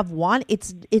you have one,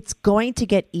 it's going to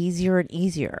get easier and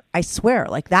easier. I swear,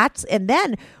 like and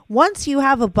then once you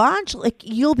have a bunch, like,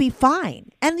 you'll be fine.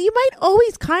 And you might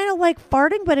always kind of like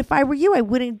farting, but if I were you, I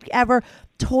wouldn't ever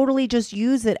totally just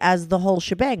use it as the whole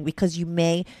shebang, because you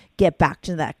may get back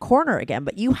to that corner again,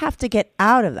 but you have to get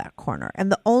out of that corner.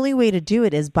 And the only way to do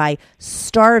it is by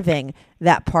starving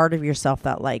that part of yourself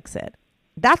that likes it.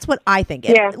 That's what I think.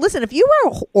 And listen, if you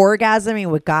were orgasming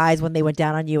with guys when they went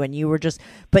down on you, and you were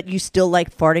but you still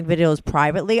like farting videos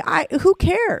privately, who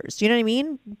cares? You know what I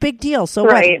mean? Big deal. So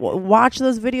what? Watch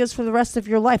those videos for the rest of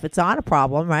your life. It's not a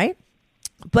problem, right?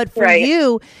 But for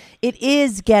you, it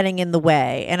is getting in the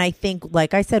way. And I think,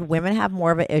 like I said, women have more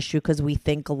of an issue because we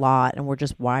think a lot, and we're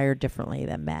just wired differently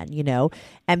than men, you know?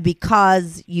 And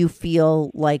because you feel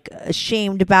like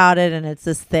ashamed about it, and it's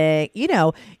this thing, you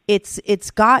know, it's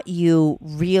got you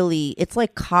really, it's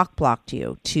like cock blocked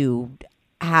you to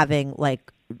having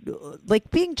like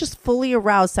being just fully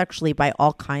aroused sexually by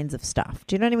all kinds of stuff.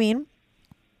 Do you know what I mean?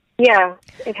 Yeah,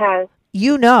 it has.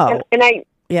 You know. And I,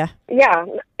 yeah. Yeah,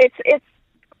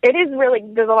 it is really,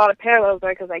 there's a lot of parallels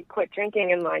there because I quit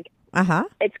drinking and like,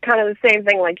 it's kind of the same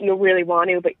thing. Like you really want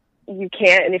to, but you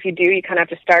can't. And if you do, you kind of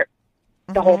have to start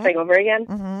the whole thing over again.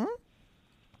 Mm-hmm.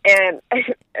 And I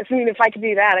mean, if I could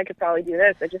do that, I could probably do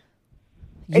this.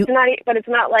 It's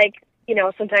not like, you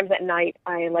know, sometimes at night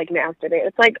I like masturbate.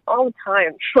 It's like all the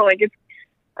time. So like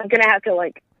I'm going to have to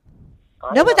like,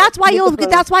 no, but that's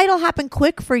why it'll happen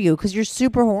quick for you because you're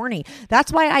super horny.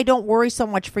 That's why I don't worry so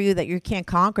much for you that you can't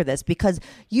conquer this because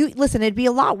listen, it'd be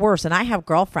a lot worse. And I have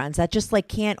girlfriends that just like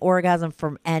can't orgasm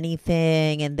from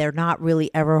anything and they're not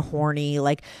really ever horny.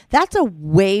 Like that's a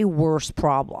way worse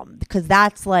problem because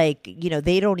that's like, you know,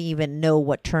 they don't even know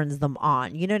what turns them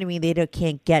on. You know what I mean? They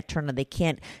can't get turned on. They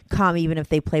can't come even if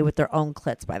they play with their own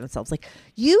clits by themselves. Like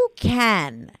you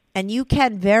can. And you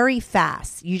can very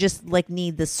fast. You just like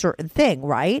need this certain thing,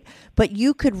 right? But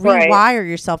you could rewire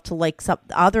yourself to like some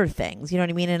other things. You know what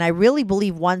I mean? And I really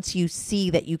believe once you see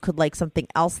that you could like something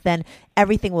else, then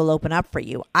everything will open up for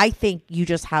you. I think you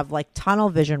just have like tunnel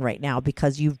vision right now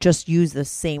because you've just used the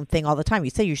same thing all the time.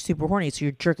 You say you're super horny, so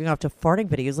you're jerking off to farting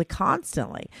videos like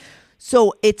constantly.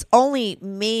 So it's only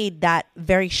made that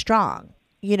very strong.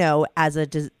 You know, as a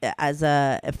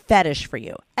fetish for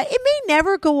you. It may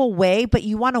never go away, but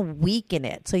you want to weaken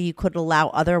it so you could allow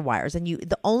other wires. And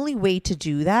the only way to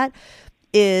do that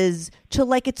is to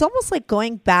like, it's almost like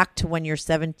going back to when you're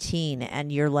 17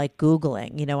 and you're like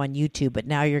Googling, you know, on YouTube, but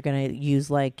now you're going to use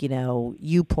like, you know,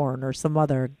 YouPorn or some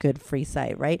other good free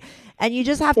site, right? And you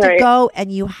just have to go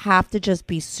and you have to just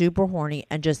be super horny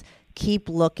and just keep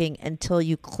looking until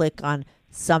you click on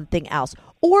something else.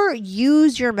 Or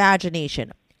use your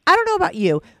imagination. I don't know about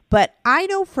you, but I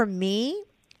know for me,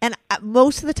 and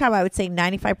most of the time, I would say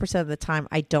 95% of the time,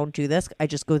 I don't do this. I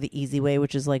just go the easy way,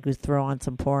 which is like throw on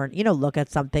some porn, you know, look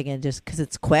at something and just because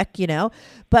it's quick, you know.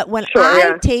 But when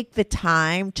I take the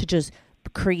time to just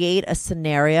create a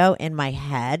scenario in my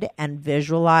head and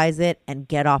visualize it and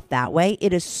get off that way,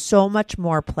 it is so much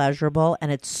more pleasurable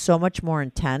and it's so much more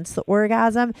intense, the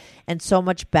orgasm, and so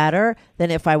much better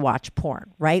than if I watch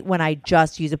porn, right? When I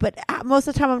just use it. But most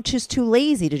of the time I'm just too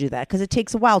lazy to do that because it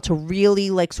takes a while to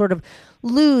really like sort of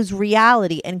lose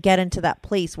reality and get into that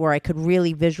place where I could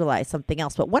really visualize something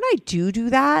else. But when I do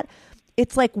that,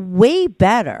 it's like way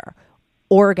better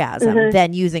orgasm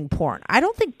than using porn. I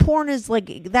don't think porn is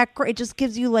like that great. It just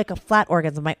gives you like a flat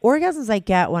orgasm. My orgasms I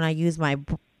get when I use my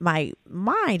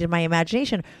mind and my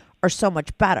imagination are so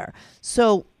much better.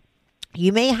 So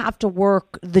you may have to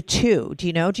work the two. Do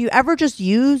you know? Do you ever just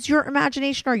use your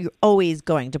imagination or are you always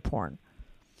going to porn?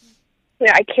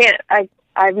 Yeah, I can't. I've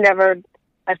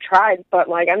tried, but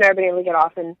like I've never been able to get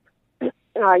off and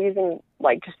using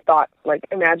like just thoughts, like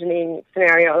imagining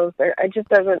scenarios. It just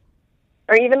doesn't.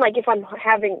 Or even like if I'm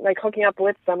having like hooking up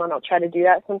with someone, I'll try to do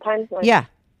that sometimes. Like,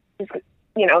 just,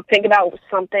 you know, think about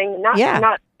something, not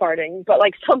farting, but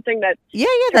like something that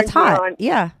that's hot.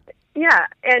 Yeah,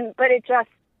 but it just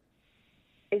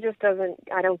doesn't.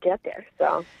 I don't get there.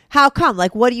 So how come?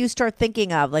 Like, what do you start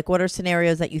thinking of? Like, what are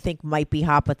scenarios that you think might be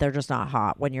hot, but they're just not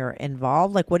hot when you're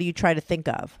involved? Like, what do you try to think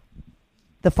of?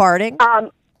 The farting?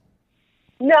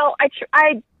 No,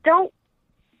 I don't.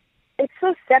 It's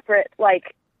so separate.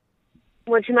 Like.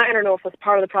 Which I don't know if it's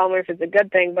part of the problem or if it's a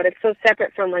good thing, but it's so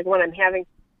separate from like when I'm having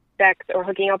sex or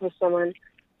hooking up with someone.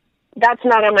 That's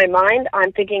not on my mind.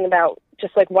 I'm thinking about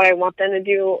just like what I want them to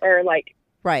do or like,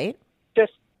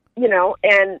 just, you know,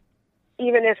 and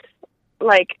even if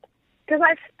like, because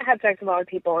I've had sex with a lot of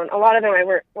people and a lot of them I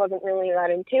wasn't really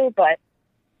that into, but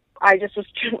I just was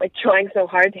like trying so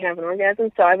hard to have an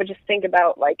orgasm. So I would just think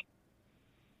about like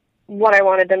what I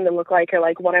wanted them to look like or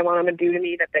like what I want them to do to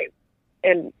me that they,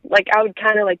 and like I would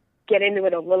kind of like get into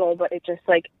it a little, but it just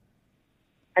like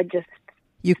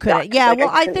you couldn't. Yeah, like, well,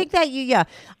 I think that you're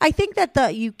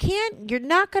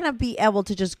not going to be able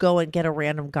to just go and get a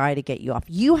random guy to get you off.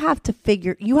 You have to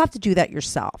do that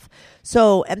yourself.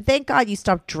 So, and thank God you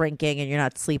stopped drinking and you're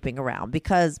not sleeping around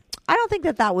because I don't think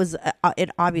that was, it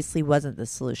obviously wasn't the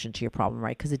solution to your problem,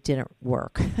 right? Because it didn't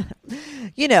work.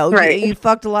 You know, you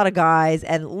fucked a lot of guys.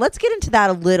 And let's get into that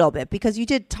a little bit because you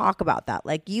did talk about that.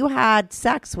 Like you had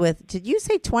sex with, did you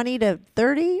say 20 to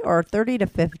 30 or 30 to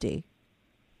 50?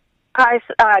 I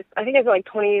think it's like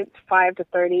 25 to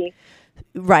 30.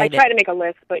 Right. I try to make a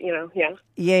list, but you know,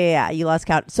 Yeah. You lost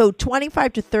count. So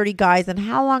 25 to 30 guys. And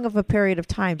how long of a period of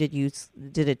time did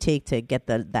it take to get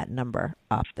that number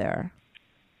up there?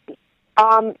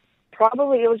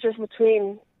 Probably it was just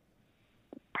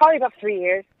probably about 3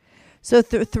 years. So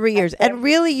 3 years. And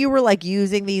really you were like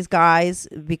using these guys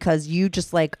because you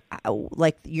just like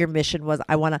your mission was,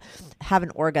 I want to have an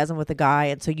orgasm with a guy.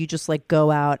 And so you just like go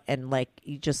out and like,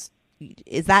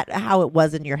 is that how it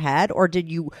was in your head? Or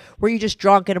were you just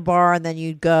drunk in a bar and then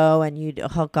you'd go and you'd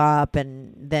hook up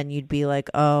and then you'd be like,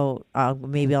 oh,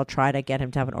 maybe I'll try to get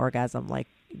him to have an orgasm. Like,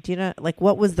 do you know, like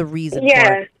what was the reason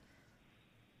for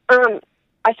it?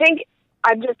 I think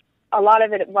a lot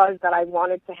of it was that I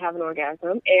wanted to have an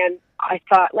orgasm, and I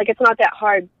thought, like, it's not that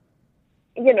hard,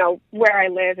 you know, where I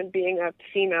live and being a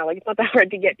female, like, it's not that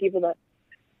hard to get people to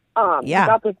hook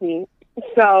up with me.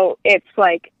 So it's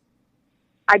like,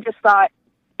 I just thought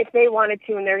if they wanted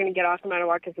to and they're going to get off no matter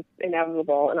what because it's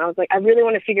inevitable. And I was like, I really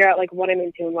want to figure out, like, what I'm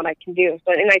into and what I can do.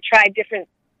 So, and I tried different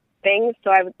things.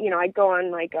 So I would, you know, I'd go on,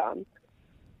 like,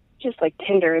 just, like,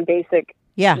 Tinder and basic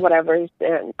whatever,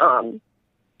 and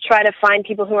try to find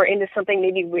people who are into something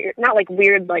maybe weird, not like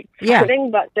weird, like flirting,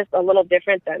 but just a little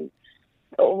different than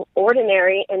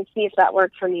ordinary, and see if that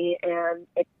worked for me. And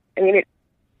it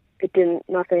didn't,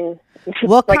 nothing.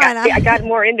 What like kind I got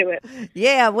more into it.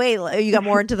 Yeah. Wait, you got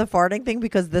more into the farting thing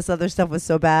because this other stuff was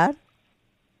so bad?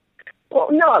 Well,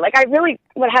 no, like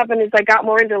what happened is I got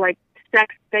more into like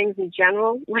sex things in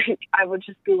general. Like I would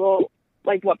just Google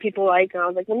like what people like, and I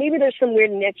was like, well, maybe there's some weird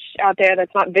niche out there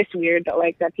that's not this weird, but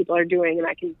like that people are doing and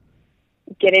I can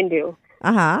get into.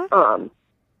 And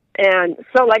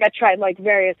so like I tried like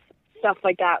various stuff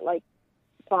like that, like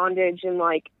bondage and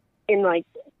like in like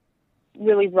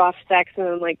really rough sex and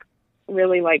then like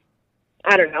really like,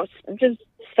 I don't know, just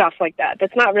stuff like that.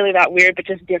 That's not really that weird, but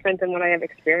just different than what I have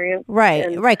experienced. Right.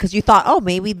 Because you thought, oh,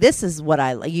 maybe this is what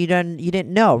I like. You didn't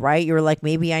know, right? You were like,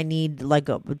 maybe I need like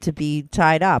to be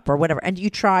tied up or whatever. And you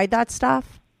tried that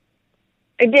stuff?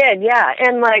 I did, yeah.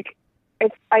 And like,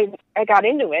 I got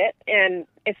into it, and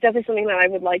it's definitely something that I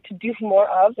would like to do more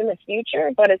of in the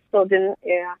future, but it still didn't,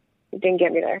 it didn't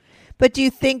get me there. But do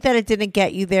you think that it didn't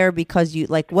get you there because you,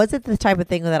 like, was it the type of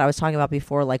thing that I was talking about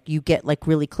before? Like, you get, like,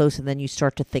 really close and then you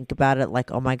start to think about it like,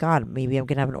 oh, my God, maybe I'm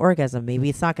going to have an orgasm. Maybe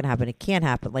it's not going to happen. It can't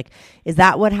happen. Like, is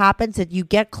that what happens? Did you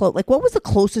get close? Like, what was the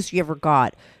closest you ever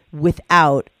got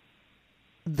without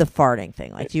the farting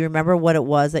thing? Like, do you remember what it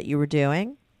was that you were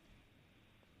doing?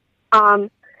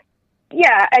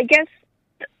 Yeah, I guess,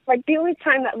 like, the only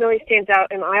time that really stands out,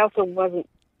 and I also wasn't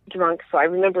drunk, so I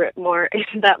remember it more,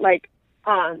 is that, like,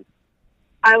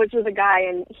 I was with a guy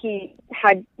and he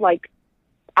had like,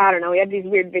 I don't know, he had these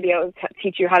weird videos that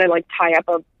teach you how to like tie up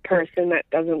a person that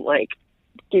doesn't like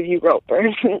give you rope or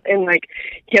and like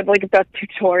he had like a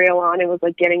tutorial on, it was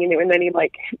like getting into it, and then he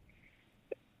like,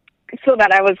 so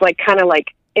that I was like kind of like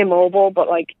immobile, but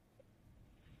like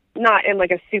not in like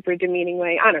a super demeaning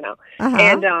way. I don't know.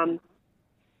 And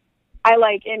I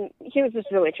like, and he was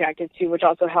just really attractive too, which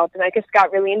also helped, and I just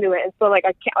got really into it. And so like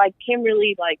I came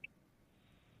really like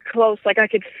close, like I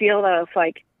could feel that if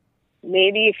like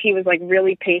maybe if he was like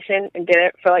really patient and did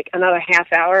it for like another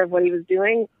half hour of what he was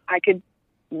doing, I could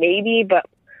maybe, but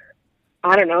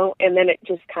I don't know. And then it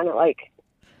just kind of like,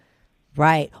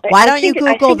 right. Why don't you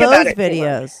Google those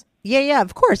videos? Yeah,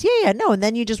 of course. Yeah. No, and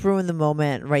then you just ruin the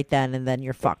moment right then, and then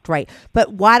you're fucked, right?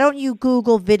 But why don't you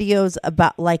Google videos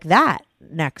about like that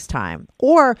next time,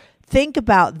 or think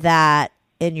about that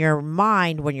in your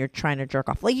mind when you're trying to jerk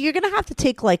off? Like, you're going to have to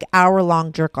take like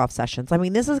hour-long jerk off sessions. I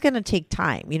mean, this is going to take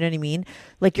time. You know what I mean?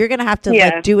 Like, you're going to have to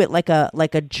like do it like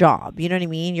a job. You know what I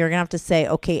mean? You're going to have to say,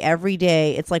 okay, every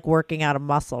day it's like working out a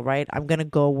muscle, right? I'm going to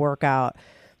go work out,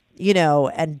 you know,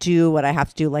 and do what I have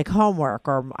to do, like homework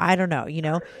or I don't know, you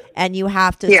know, and you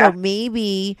have to, so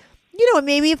maybe, you know,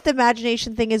 maybe if the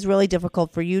imagination thing is really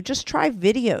difficult for you, just try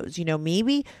videos, you know,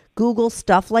 maybe Google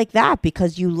stuff like that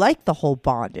because you like the whole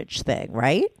bondage thing,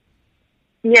 right?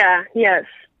 Yeah, yes.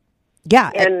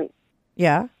 Yeah. And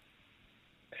yeah.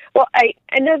 Well,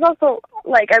 and there's also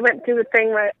like, I went through the thing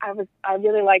where I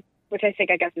really like, which I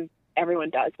guess is everyone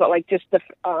does, but like just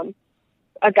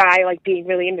a guy like being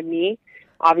really into me,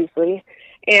 obviously.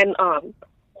 And,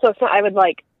 so I would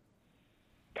like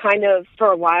kind of for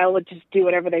a while would just do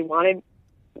whatever they wanted,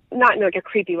 not in like a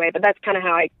creepy way, but that's kind of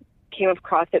how I came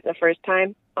across it the first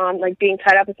time. Like being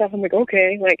tied up and stuff. I'm like,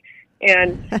 okay, like,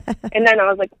 and then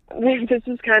I was like, this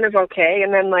is kind of okay.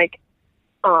 And then like,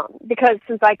 because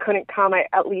since I couldn't come, I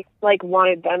at least like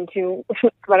wanted them to,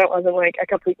 but it wasn't like a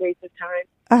complete waste of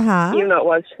time. Even though it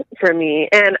was for me.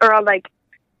 And or like,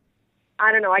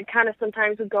 I don't know, I kind of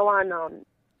sometimes would go on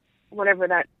whatever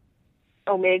that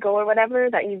Omegle or whatever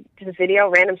that you do the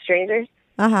video, Random Strangers.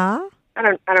 I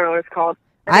don't know what it's called.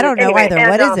 I don't know either.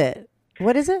 And, what is it?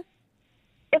 What is it?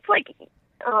 It's like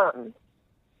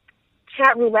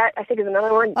chat roulette, I think, is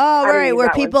another one. Oh, right, where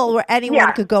people, where anyone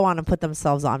Yeah. could go on and put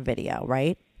themselves on video,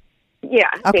 right?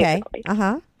 Yeah. Okay.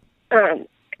 Basically.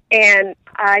 And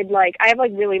I have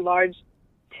like really large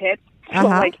tits, so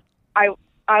like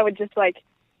I would just like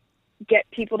get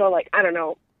people to like, I don't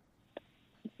know,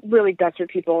 really desperate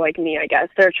people like me, I guess.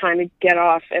 They're trying to get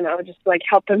off, and I would just like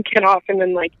help them get off, and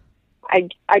then like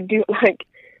I do like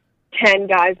 10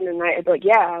 guys in the night. I'd be like,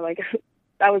 yeah, like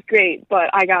that was great, but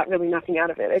I got really nothing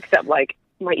out of it except like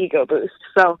my ego boost.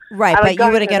 So right, but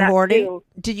you wouldn't get horny. Too.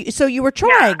 Did you? So you were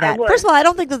trying that. I First of all, I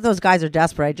don't think that those guys are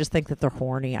desperate. I just think that they're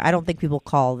horny. I don't think people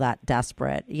call that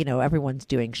desperate. You know, everyone's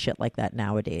doing shit like that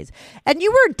nowadays. And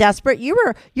you were desperate.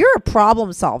 You're a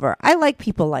problem solver. I like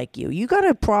people like you. You got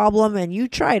a problem and you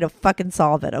try to fucking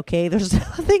solve it. Okay, there's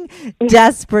nothing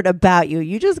desperate about you.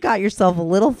 You just got yourself a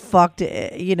little fucked,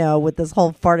 you know, with this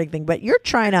whole farting thing. But you're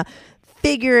trying to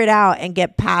figure it out and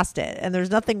get past it, and there's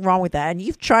nothing wrong with that, and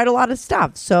you've tried a lot of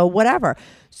stuff, so whatever.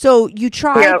 So you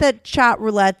tried the chat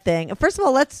roulette thing. First of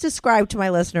all, let's describe to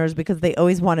my listeners, because they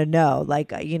always want to know,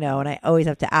 like, you know, and I always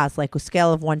have to ask, like, a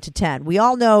scale of 1 to 10. We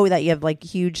all know that you have like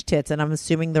huge tits, and I'm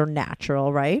assuming they're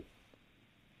natural, right?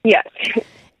 Yes.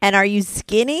 And are you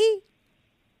skinny?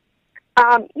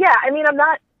 Yeah, I mean,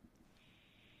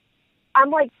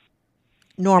 I'm like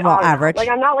Normal, average. Like,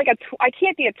 I'm not like I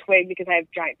can't be a twig because I have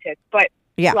giant tits, but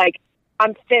yeah, like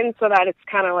I'm thin so that it's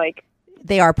kind of like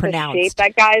they are the pronounced shape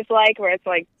that guys like, where it's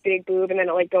like big boob and then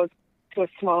it like goes to a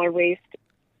smaller waist.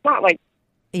 Not like,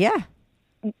 yeah,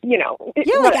 you know,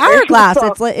 yeah, like hourglass.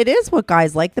 It's like, it is what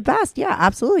guys like the best. Yeah,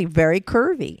 absolutely, very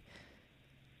curvy.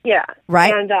 Yeah,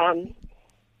 right. And and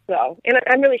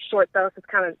I'm really short though, so it's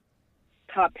kind of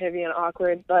top heavy and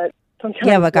awkward, but.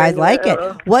 Yeah, but guys like it.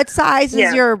 What size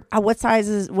is your? What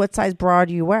size bra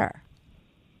do you wear?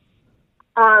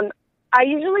 I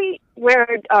usually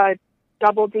wear a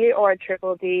double D or a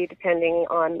triple D, depending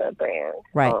on the brand.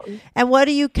 Right. And what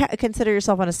do you consider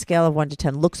yourself on a scale of 1 to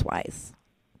 10, looks wise?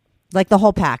 Like the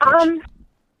whole package.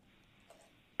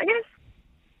 I guess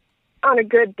on a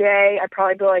good day, I'd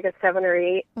probably be like a 7 or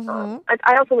 8. Mm-hmm.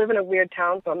 I also live in a weird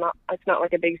town, so it's not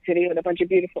like a big city with a bunch of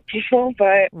beautiful people,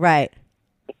 but right.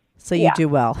 So you do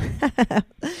well.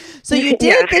 So you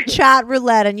did the chat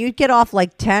roulette, and you'd get off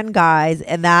like 10 guys,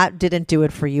 and that didn't do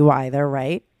it for you either,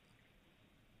 right?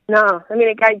 No. I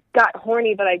mean, I got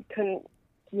horny, but I couldn't,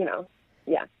 you know,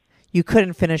 You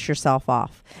couldn't finish yourself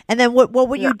off. And then what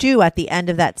would you do at the end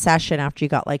of that session after you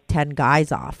got like 10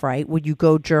 guys off, right? Would you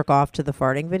go jerk off to the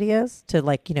farting videos to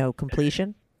like, you know,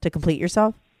 completion, to complete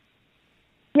yourself?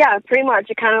 Yeah, pretty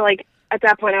much. It kind of like, at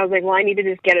that point, I was like, well, I need to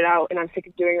just get it out, and I'm sick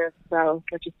of doing this, so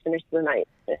let's just finish the night.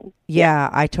 Yeah,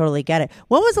 I totally get it.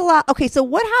 When was the last? Okay, so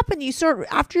what happened? You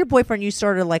after your boyfriend, you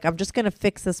started like, I'm just going to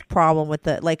fix this problem with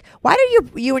the, like, why did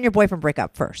you and your boyfriend break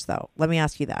up first, though? Let me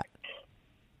ask you that.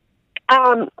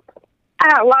 A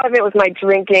lot of it was my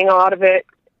drinking. A lot of it,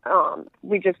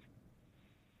 we just,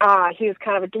 he was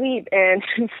kind of a dweeb and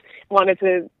wanted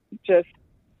to just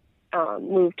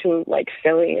move to, like,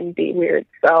 Philly and be weird,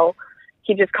 so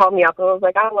he just called me up and was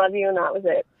like, I love you, and that was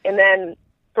it. And then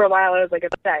for a while I was like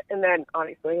upset, and then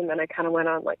I kind of went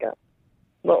on like a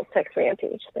little sex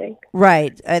rampage thing.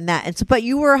 Right. But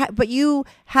you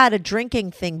had a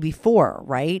drinking thing before,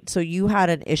 right? So you had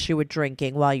an issue with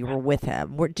drinking while you were with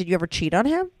him. Did you ever cheat on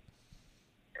him?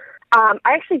 I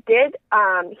actually did.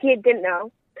 He didn't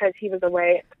know because he was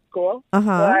away at school.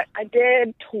 But I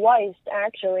did twice,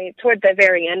 actually, toward the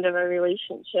very end of a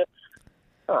relationship.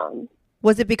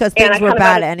 Was it because things were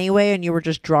bad anyway and you were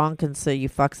just drunk and so you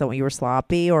fucked someone, you were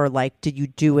sloppy? Or like, did you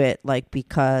do it like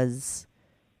because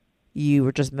you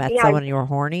were just met someone and you were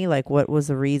horny? Like, what was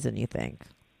the reason, you think?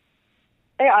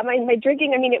 Yeah, my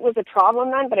drinking, I mean, it was a problem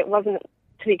then, but it wasn't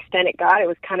to the extent it got. It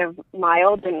was kind of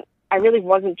mild, and I really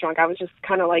wasn't drunk. I was just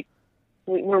kind of like,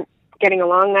 we weren't getting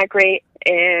along that great,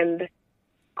 and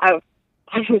I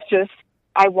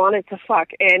wanted to fuck,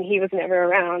 and he was never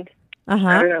around. I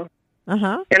don't know.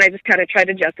 And I just kind of tried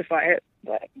to justify it,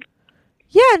 but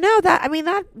yeah, no,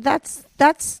 that's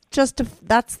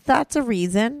a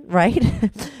reason, right?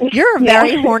 You're a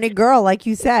very horny girl, like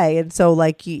you say, and so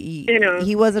like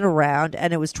he wasn't around,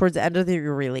 and it was towards the end of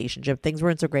your relationship. Things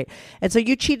weren't so great, and so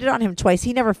you cheated on him twice.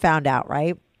 He never found out,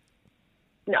 right?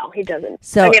 No, he doesn't.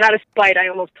 So, I mean, out of spite, I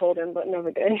almost told him, but never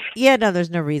did. Yeah, no,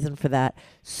 there's no reason for that.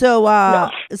 So,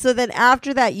 So then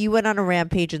after that, you went on a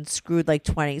rampage and screwed like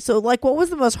 20. So, like, what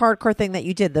was the most hardcore thing that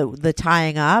you did? The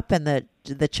tying up and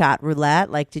the chat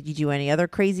roulette? Like, did you do any other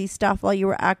crazy stuff while you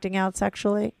were acting out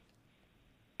sexually?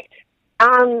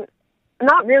 Not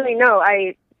really. No,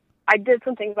 I did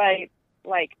some things I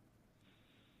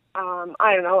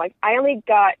don't know. Like, I only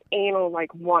got anal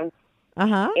like once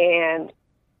and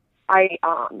I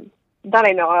that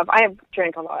I know of. I have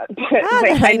drank a lot, but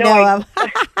that I know of.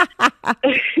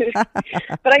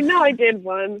 but I know I did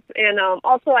once, and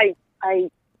also I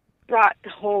brought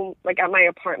home, like, at my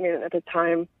apartment at the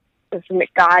time, this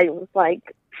guy who was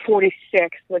like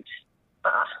 46, which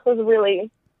was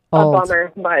really Old. a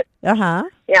bummer, but yeah.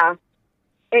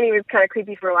 And he was kind of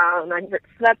creepy for a while, and so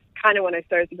that's kind of when I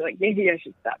started to be like, maybe I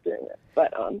should stop doing this.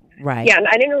 But right, yeah, and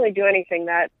I didn't really do anything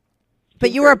that.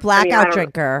 But you were a blackout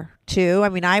drinker too. I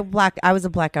mean, I was a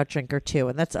blackout drinker too,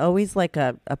 and that's always like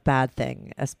a bad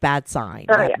thing, a bad sign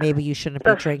that maybe you shouldn't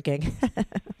be drinking.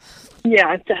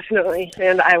 Yeah, definitely,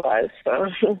 and I was.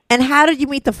 So. And how did you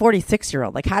meet the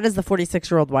 46-year-old? Like, how does the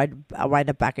 46-year-old wind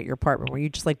up back at your apartment? Were you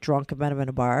just like drunk and met him in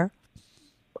a bar?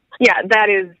 Yeah, that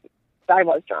is. I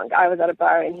was drunk. I was at a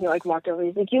bar, and he like walked over.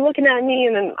 He's like, "You looking at me?"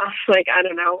 And then I was like, "I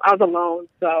don't know." I was alone,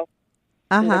 so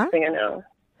next thing I know,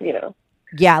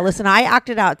 Yeah, listen, I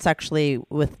acted out sexually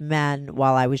with men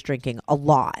while I was drinking a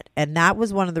lot. And that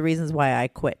was one of the reasons why I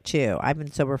quit too. I've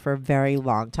been sober for a very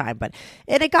long time. And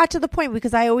it got to the point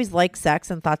because I always liked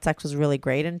sex and thought sex was really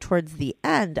great. And towards the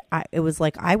end, it was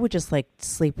like I would just like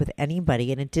sleep with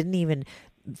anybody and it didn't even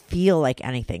feel like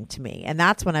anything to me. And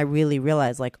that's when I really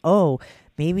realized like, oh,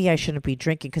 maybe I shouldn't be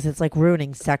drinking because it's like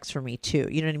ruining sex for me too.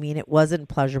 You know what I mean? It wasn't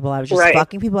pleasurable. I was just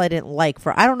fucking people I didn't like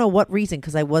for I don't know what reason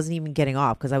because I wasn't even getting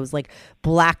off because I was like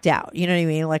blacked out. You know what I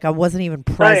mean? Like I wasn't even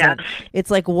present.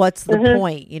 It's like, what's the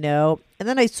point, you know? And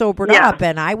then I sobered up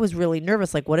and I was really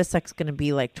nervous. Like, what is sex going to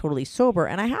be like totally sober?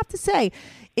 And I have to say,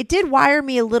 it did wire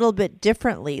me a little bit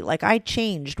differently. Like I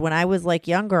changed when I was like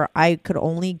younger. I could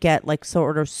only get like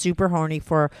sort of super horny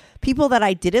for people that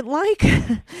I didn't like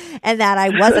and that I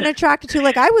wasn't attracted to.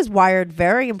 Like I was wired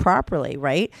very improperly,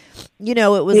 right? You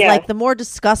know, it was like the more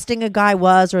disgusting a guy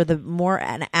was or the more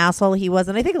an asshole he was.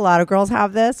 And I think a lot of girls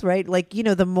have this, right? Like, you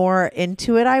know, the more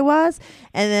into it I was.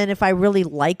 And then if I really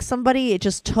like somebody, it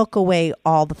just took away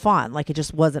all the fun. Like it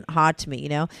just wasn't hot to me, you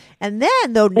know? And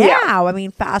then though now, I mean,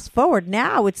 fast forward,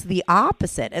 now it's the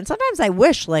opposite. And sometimes I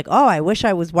wish like, oh, I wish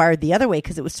I was wired the other way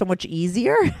because it was so much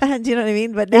easier. Do you know what I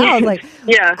mean? But now it's like,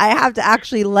 I have to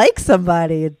actually like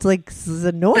somebody. It's like, this is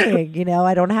annoying, you know?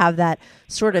 I don't have that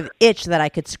sort of itch that I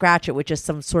could scratch it, which is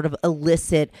some sort of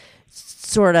illicit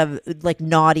sort of like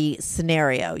naughty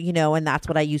scenario, you know, and that's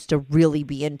what I used to really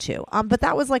be into. But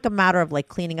that was like a matter of like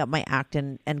cleaning up my act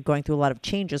and going through a lot of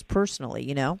changes personally,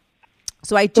 you know?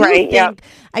 So I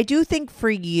do think for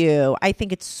you, I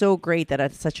think it's so great that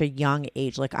at such a young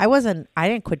age, like I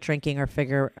didn't quit drinking or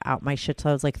figure out my shit till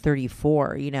I was like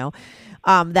 34, you know,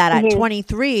 that at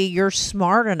 23, you're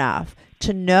smart enough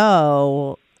to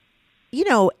know, you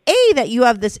know, that you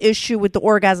have this issue with the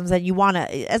orgasms and you want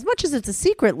to, as much as it's a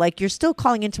secret, like you're still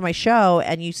calling into my show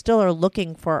and you still are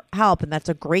looking for help. And that's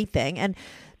a great thing. And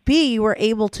B, you were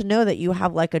able to know that you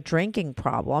have like a drinking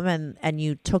problem and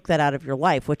you took that out of your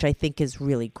life, which I think is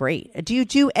really great. Do you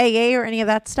do AA or any of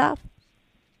that stuff?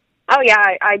 Oh,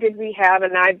 yeah, I did rehab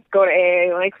and I go to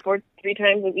AA like 3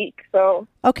 times a week. So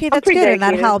okay, that's good, and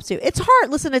that helps you. It's hard.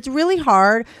 Listen, it's really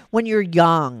hard when you're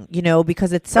young, you know,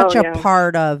 because it's such a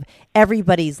part of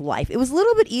everybody's life. It was a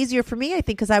little bit easier for me, I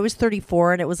think, because I was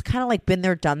 34, and it was kind of like been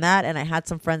there, done that, and I had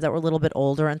some friends that were a little bit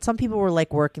older, and some people were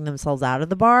like working themselves out of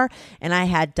the bar, and I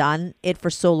had done it for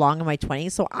so long in my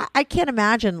 20s, so I can't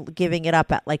imagine giving it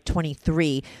up at like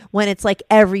 23 when it's like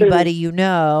everybody you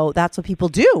know, that's what people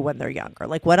do when they're younger.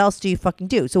 Like, what else do you fucking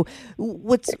do? So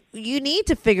you need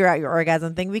to figure out your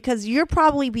orgasm thing because you're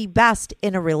probably be best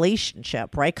in a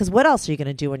relationship, right? Because what else are you going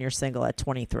to do when you're single at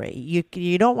 23?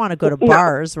 You don't want to go to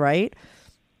bars, right?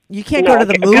 You can't go to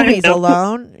the movies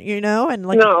alone, you know, and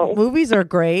like movies are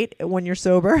great when you're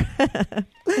sober.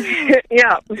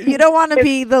 You don't want to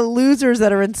be the losers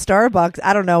that are in Starbucks.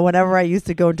 I don't know. Whenever I used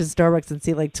to go into Starbucks and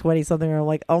see like 20 something, I'm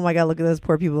like, oh my God, look at those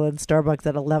poor people in Starbucks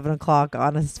at 11 o'clock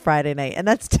on a Friday night. And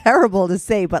that's terrible to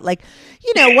say, but like,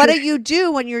 you know, what do you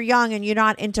do when you're young and you're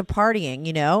not into partying,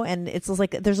 you know? And it's just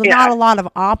like, there's not a lot of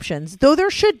options, though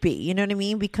there should be, you know what I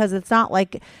mean? Because it's not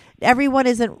like everyone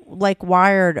isn't like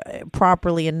wired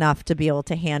properly enough to be able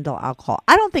to handle alcohol.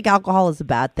 I don't think alcohol is a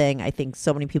bad thing. I think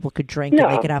so many people could drink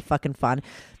and they could have fucking fun,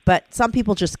 but some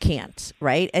people just can't,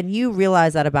 right? And you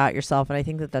realize that about yourself, and I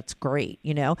think that that's great,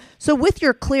 you know? So with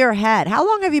your clear head, how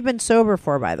long have you been sober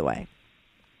for, by the way?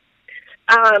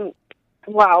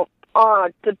 Well,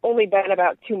 it's only been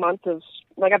about 2 months of,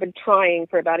 like, I've been trying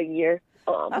for about a year.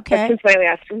 Okay. But since my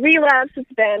last relapse,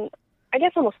 it's been, I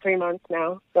guess, almost 3 months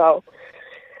now, so...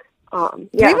 3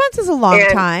 months is a long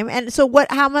time. And so what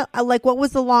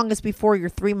was the longest before your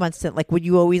 3 months stint? Like, would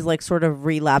you always like sort of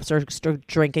relapse or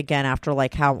drink again after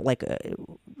like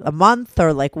a month,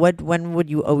 or like when would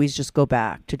you always just go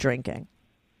back to drinking?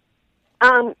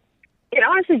 It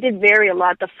honestly did vary a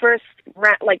lot. The first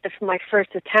my first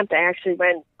attempt, I actually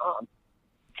went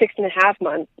 6.5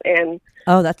 months, and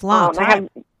oh, that's long time.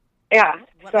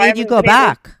 What made you go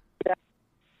back?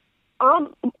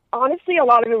 Honestly, a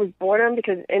lot of it was boredom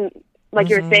because, like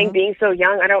you were saying, being so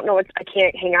young, I don't know. I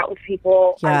can't hang out with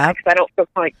people because I don't feel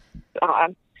like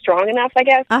strong enough, I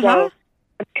guess. So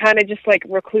I'm kind of just like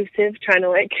reclusive, trying to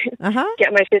like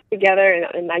get my shit together,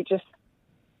 and I just.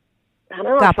 I don't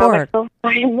know. Got I found bored. myself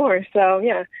buying more, so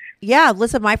yeah. Yeah,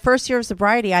 listen, my first year of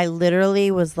sobriety, I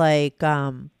literally was like,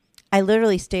 I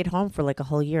literally stayed home for like a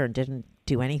whole year and didn't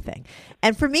do anything.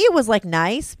 And for me, it was like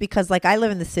nice because like I live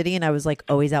in the city and I was like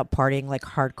always out partying like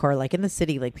hardcore. Like in the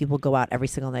city, like people go out every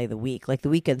single night of the week. Like the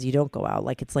weekends, you don't go out.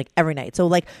 Like it's like every night. So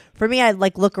like for me, I'd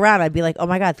like look around. I'd be like, oh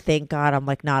my God, thank God I'm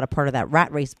like not a part of that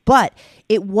rat race. But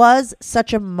it was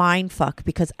such a mind fuck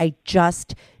because I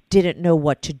just didn't know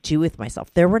what to do with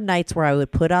myself. There were nights where I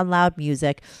would put on loud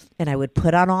music and I would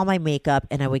put on all my makeup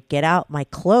and I would get out my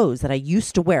clothes that I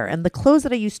used to wear. And the clothes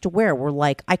that I used to wear were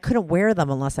like, I couldn't wear them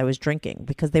unless I was drinking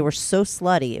because they were so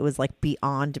slutty. It was like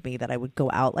beyond me that I would go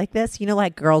out like this. You know,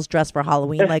 like girls dress for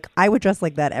Halloween. Like I would dress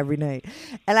like that every night.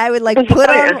 And I would like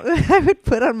I would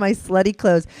put on my slutty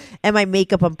clothes and my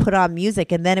makeup and put on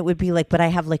music. And then it would be like, but I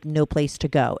have like no place to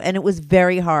go. And it was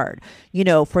very hard, you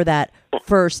know, for that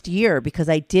first year because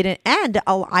I didn't, and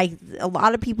a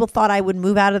lot of people thought I would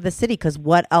move out of the city because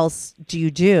what else do you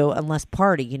do unless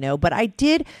party, you know? But I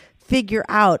did figure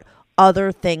out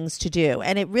other things to do,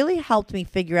 and it really helped me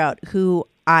figure out who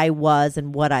I was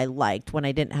and what I liked when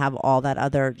I didn't have all that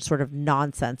other sort of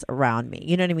nonsense around me.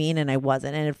 You know what I mean? And I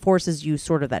wasn't, and it forces you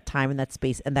sort of that time and that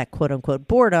space and that quote unquote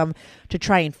boredom to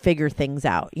try and figure things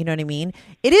out. You know what I mean?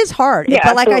 It is hard,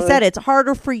 but like I said, it's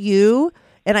harder for you.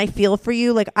 And I feel for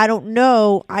you. Like, I don't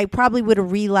know. I probably would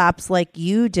have relapsed like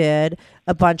you did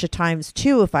a bunch of times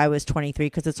too if I was 23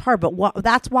 because it's hard. But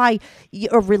that's why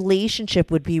a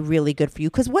relationship would be really good for you.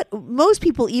 Because what most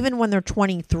people, even when they're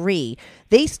 23,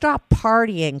 they stop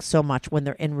partying so much when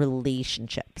they're in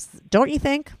relationships. Don't you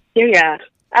think? Yeah.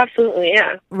 Absolutely,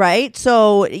 yeah. Right?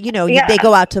 So, you know, they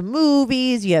go out to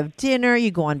movies, you have dinner,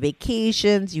 you go on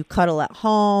vacations, you cuddle at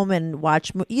home and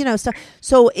watch, you know, stuff.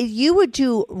 So you would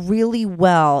do really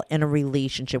well in a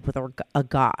relationship with a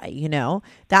guy, you know?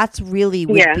 That's really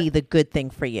would be the good thing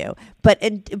for you. But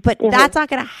that's not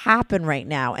going to happen right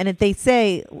now. And if they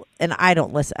say, and I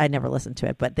never listen to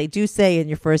it, but they do say in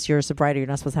your first year of sobriety, you're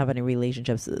not supposed to have any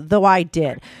relationships, though I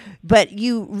did. But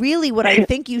you really, what I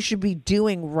think you should be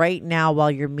doing right now while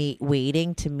you're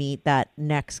waiting to meet that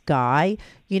next guy,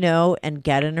 you know, and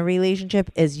get in a relationship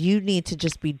is you need to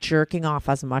just be jerking off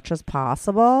as much as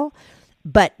possible,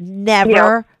 but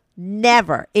never,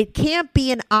 it can't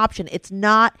be an option. It's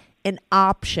not an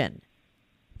option.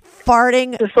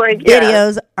 Farting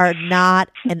videos are not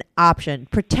an option.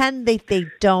 Pretend they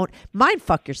don't. Mind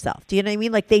fuck yourself. Do you know what I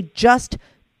mean? Like they just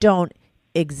don't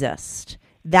exist.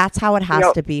 That's how it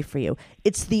has to be for you.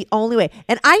 It's the only way.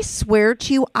 And I swear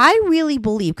to you, I really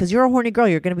believe, because you're a horny girl,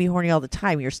 you're going to be horny all the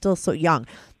time. You're still so young.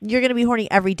 You're going to be horny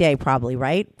every day probably,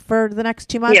 right? For the next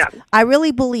 2 months? Yeah. I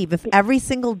really believe if every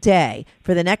single day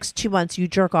for the next 2 months you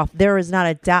jerk off, there is not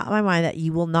a doubt in my mind that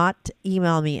you will not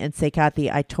email me and say, Kathy,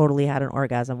 I totally had an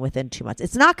orgasm within 2 months.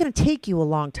 It's not going to take you a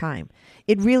long time.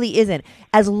 It really isn't.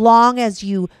 As long as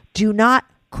you do not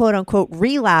quote unquote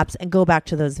relapse and go back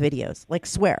to those videos. Like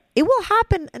swear. It will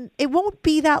happen and it won't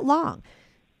be that long.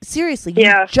 Seriously,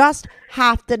 you just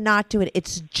have to not do it.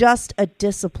 It's just a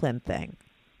discipline thing.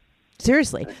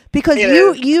 Seriously. Because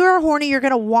you're horny, you're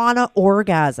going to want to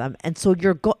orgasm. And so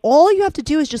all you have to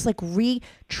do is just like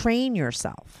retrain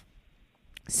yourself.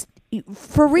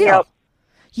 For real. Yep.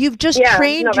 You've just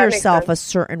trained yourself a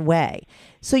certain way.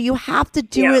 So you have to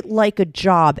do it like a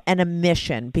job and a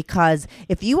mission, because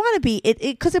if you want to be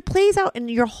because it plays out in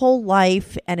your whole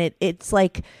life, and it's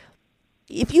like,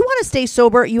 if you want to stay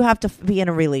sober, you have to be in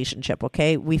a relationship.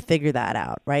 Okay. We figure that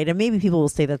out. Right. And maybe people will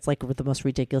say that's like the most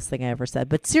ridiculous thing I ever said,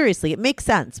 but seriously, it makes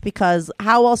sense, because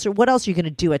what else are you going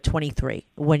to do at 23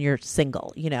 when you're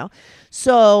single, you know?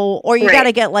 So, or you got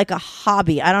to get like a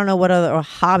hobby. I don't know what other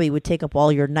hobby would take up all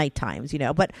your night times, you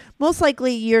know, but most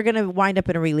likely you're going to wind up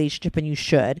in a relationship, and you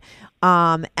should.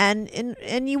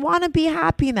 And you want to be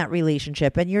happy in that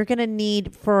relationship, and you're going to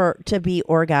need to be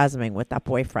orgasming with that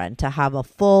boyfriend to have a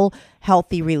full,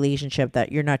 healthy relationship,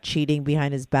 that you're not cheating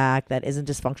behind his back, that isn't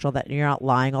dysfunctional, that you're not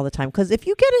lying all the time. Because if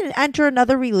you enter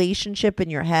another relationship in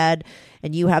your head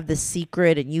and you have this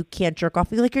secret and you can't jerk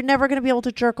off, like, you're never going to be able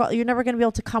to jerk off. You're never going to be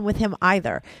able to come with him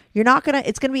either.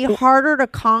 It's going to be harder to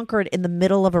conquer it in the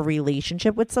middle of a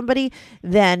relationship with somebody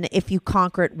than if you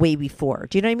conquer it way before.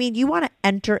 Do you know what I mean? You want to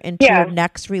enter into your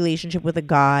next relationship with a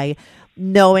guy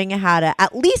knowing how to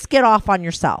at least get off on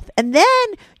yourself. And then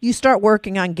you start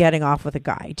working on getting off with a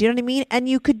guy. Do you know what I mean? And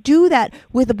you could do that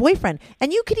with a boyfriend.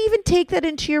 And you could even take that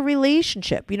into your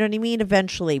relationship. You know what I mean?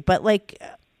 Eventually. But like,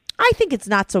 I think it's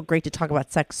not so great to talk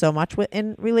about sex so much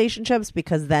in relationships,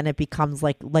 because then it becomes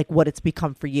like what it's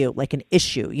become for you, like an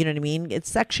issue. You know what I mean?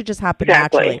 Sex should just happen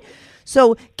naturally.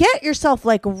 So get yourself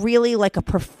like really like a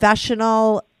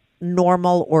professional,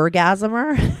 normal orgasm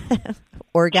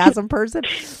person,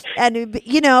 and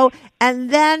and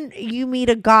then you meet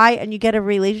a guy and you get a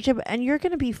relationship and you're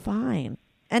going to be fine.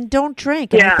 And don't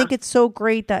drink. And I think it's so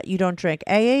great that you don't drink.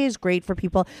 AA is great for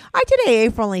people. I did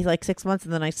AA for only like 6 months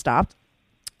and then I stopped.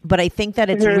 But I think that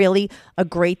it's really a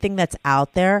great thing that's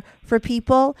out there for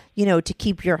people, to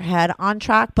keep your head on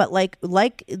track. But like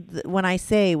when I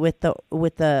say with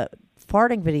the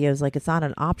farting videos, like, it's not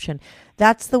an option.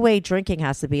 That's the way drinking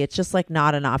has to be. It's just like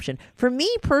not an option. For me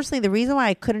personally, the reason why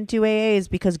I couldn't do AA is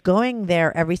because going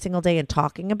there every single day and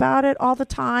talking about it all the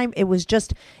time, it was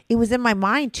in my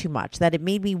mind too much, that it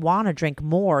made me want to drink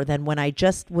more than when I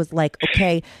just was like,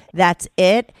 okay, that's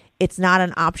it. It's not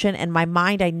an option. And my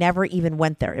mind, I never even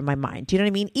went there in my mind. Do you know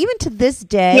what I mean? Even to this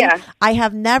day, I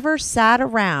have never sat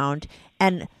around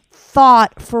and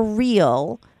thought for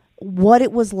real what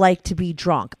it was like to be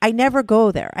drunk. I never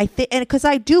go there. And because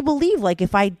I do believe, like,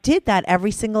 if I did that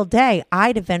every single day,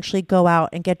 I'd eventually go out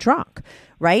and get drunk,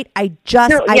 right? I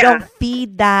don't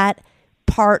feed that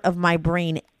part of my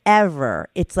brain ever.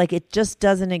 It's like it just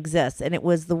doesn't exist. And it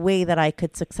was the way that I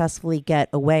could successfully get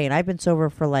away. And I've been sober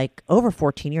for like over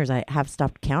 14 years. I have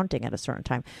stopped counting at a certain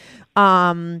time.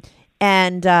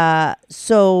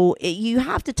 So you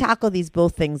have to tackle these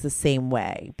both things the same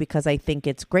way, because I think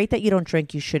it's great that you don't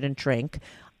drink. You shouldn't drink.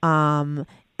 And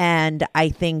I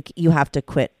think you have to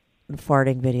quit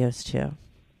farting videos too.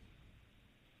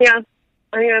 Yeah.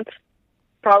 I think that's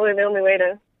probably the only way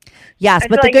to. Yes.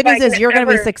 But the good news is you're going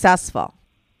to be successful.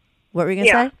 What were you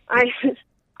going to say?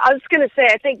 I was going to say,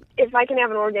 I think if I can have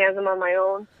an orgasm on my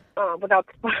own without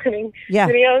the farting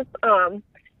videos,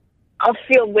 I'll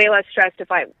feel way less stressed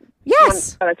by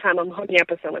the time I'm hooking up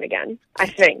with someone again. I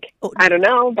think. I don't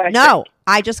know, but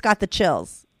I just got the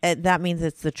chills. That means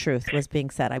it's the truth was being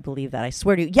said. I believe that. I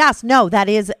swear to you. Yes, no, that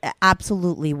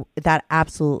absolutely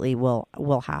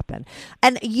will happen.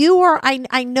 And you are,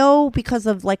 I know, because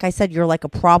of, like I said, you're like a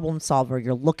problem solver.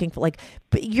 You're looking for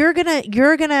but you're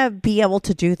gonna be able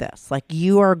to do this. Like,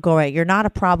 you're not a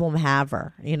problem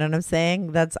haver. You know what I'm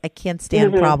saying? I can't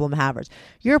stand problem havers.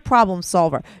 You're a problem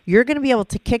solver. You're gonna be able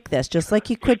to kick this, just like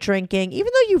you quit drinking.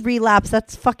 Even though you relapse,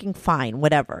 that's fucking fine.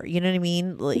 Whatever. You know what I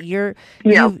mean?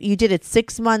 You did it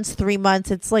 6 months. 3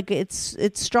 months. It's like it's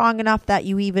strong enough that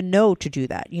you even know to do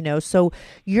that, so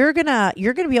you're gonna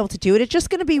be able to do it. It's just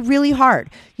gonna be really hard,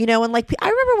 and like, I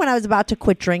remember when I was about to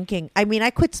quit drinking. I mean, I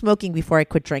quit smoking before I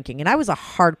quit drinking, and I was a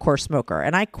hardcore smoker,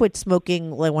 and I quit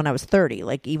smoking like when I was 30,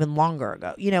 like even longer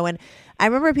ago, and I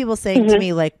remember people saying to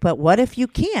me, like, but what if you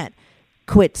can't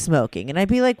quit smoking? And I'd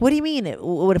be like, what do you mean,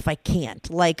 what if I can't?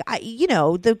 Like,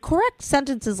 the correct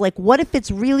sentence is like, what if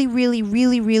it's really, really,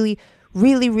 really, really,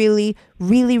 really, really,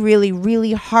 really, really,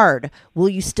 really hard? Will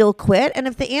you still quit? And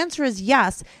if the answer is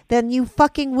yes, then you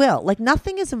fucking will. Like,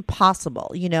 nothing is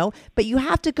impossible, but you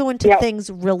have to go into things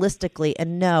realistically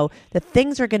and know that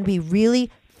things are going to be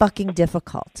really fucking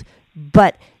difficult.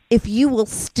 But if you will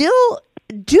still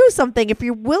do something, if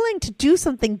you're willing to do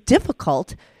something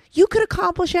difficult, you could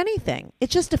accomplish anything.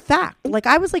 It's just a fact. Like,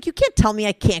 I was like, you can't tell me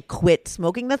I can't quit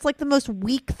smoking. That's like the most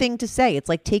weak thing to say. It's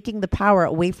like taking the power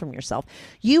away from yourself.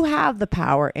 You have the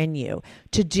power in you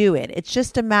to do it. It's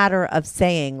just a matter of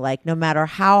saying, like, no matter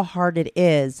how hard it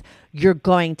is, you're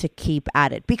going to keep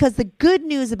at it. Because the good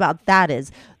news about that is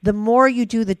the more you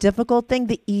do the difficult thing,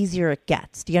 the easier it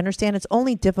gets. Do you understand? It's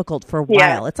only difficult for a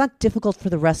while. It's not difficult for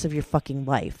the rest of your fucking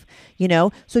life,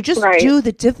 So just do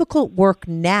the difficult work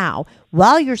now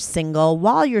while you're single,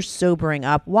 while you're sobering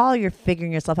up, while you're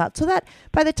figuring yourself out, so that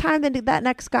by the time that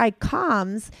next guy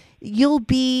comes, you'll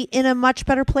be in a much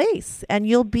better place and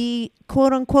you'll be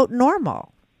quote unquote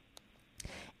normal.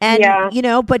 And,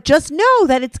 but just know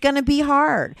that it's going to be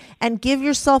hard, and give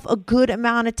yourself a good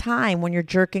amount of time when you're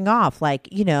jerking off. Like,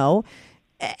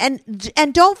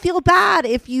 and don't feel bad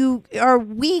if you are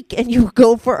weak and you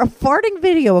go for a farting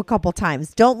video a couple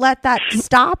times. Don't let that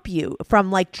stop you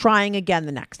from like trying again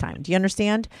the next time. Do you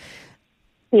understand?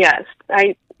 Yes,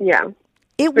 it's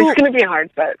going to be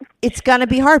hard, but it's going to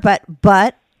be hard.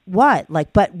 But what?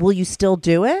 Like, but will you still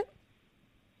do it?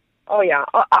 Oh yeah,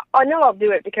 I know I'll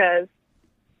do it because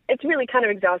it's really kind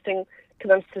of exhausting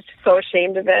because I'm so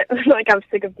ashamed of it. Like I'm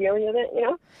sick of dealing with it, you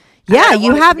know. Yeah,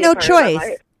 you have no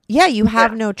choice. Yeah, you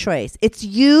have no choice. It's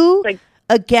you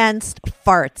against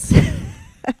farts.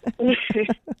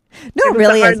 No, it's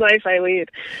really, a hard life I lead.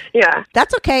 Yeah,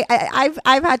 that's okay. I've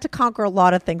had to conquer a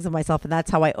lot of things in myself, and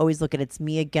that's how I always look at it. It's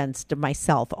me against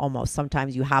myself. Almost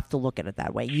sometimes you have to look at it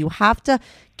that way. You have to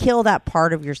kill that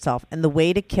part of yourself, and the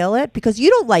way to kill it, because you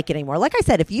don't like it anymore. Like I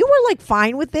said, if you were like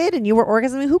fine with it and you were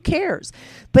orgasming, who cares?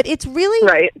 But it's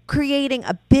really creating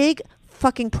a big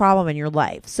fucking problem in your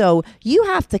life. So you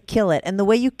have to kill it, and the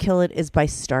way you kill it is by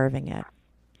starving it.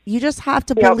 You just have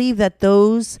to believe that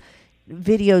those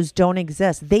videos don't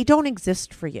exist. They don't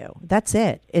exist for you. That's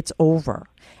it. It's over.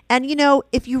 And you know,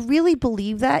 if you really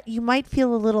believe that, you might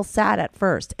feel a little sad at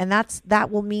first, and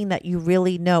that will mean that you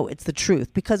really know it's the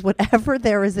truth, because whenever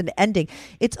there is an ending,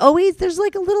 it's always, there's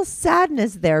like a little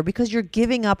sadness there because you're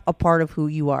giving up a part of who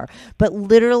you are. But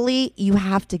literally, you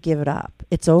have to give it up.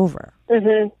 It's over.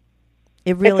 Mm-hmm.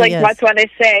 It really is. That's why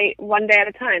they say one day at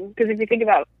a time. Because if you think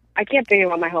about, I can't think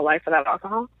about my whole life without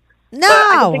alcohol.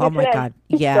 No. Oh my God.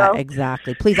 Yeah,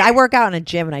 exactly. Please. I work out in a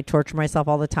gym and I torture myself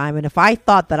all the time. And if I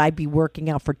thought that I'd be working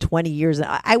out for 20 years,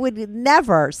 I would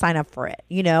never sign up for it.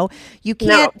 You know, you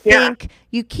can't think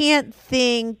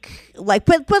like,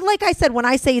 but like I said, when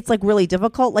I say it's like really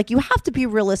difficult, like you have to be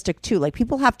realistic too. Like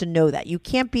people have to know that you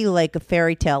can't be like a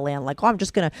fairy tale land. Like, oh, I'm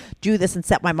just going to do this and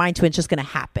set my mind to it. It's just going to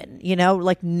happen. You know,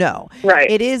 like, no,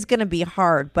 it is going to be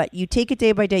hard, but you take it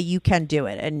day by day, you can do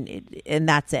it. And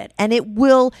that's it. And it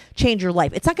will change your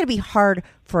life. It's not going to be hard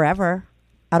forever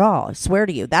at all. I swear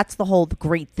to you. That's the whole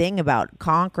great thing about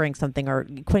conquering something or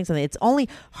quitting something. It's only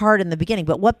hard in the beginning.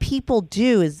 But what people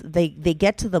do is they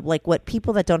get to the, like, what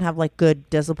people that don't have like good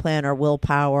discipline or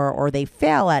willpower, or they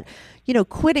fail at, you know,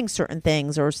 quitting certain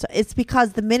things, or it's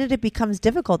because the minute it becomes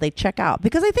difficult, they check out,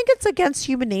 because I think it's against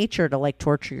human nature to like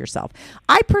torture yourself.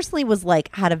 I personally was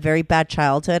like, had a very bad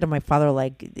childhood, and my father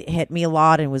like hit me a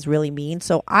lot and was really mean.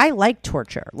 So I like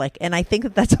torture, like, and I think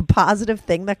that that's a positive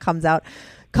thing that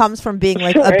comes from being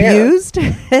like abused.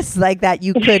 It's like that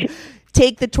you could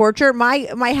take the torture.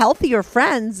 My healthier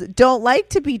friends don't like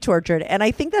to be tortured, and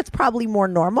I think that's probably more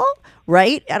normal,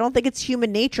 right? I don't think it's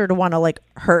human nature to want to like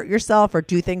hurt yourself or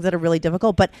do things that are really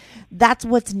difficult, but that's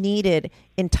what's needed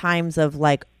in times of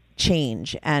like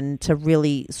change, and to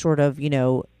really sort of, you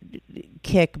know,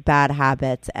 kick bad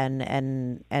habits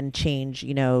and change,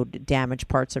 you know, damaged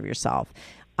parts of yourself.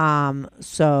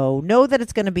 So know that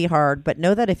it's going to be hard, but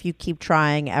know that if you keep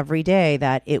trying every day,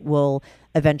 that it will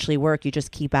eventually work. You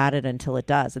just keep at it until it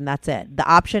does. And that's it. The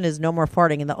option is no more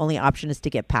farting. And the only option is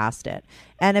to get past it.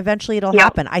 And eventually it'll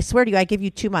happen. I swear to you, I give you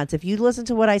 2 months. If you listen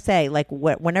to what I say, like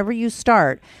whenever you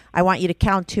start, I want you to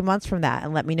count 2 months from that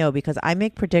and let me know, because I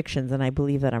make predictions and I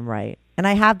believe that I'm right. And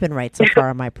I have been right so far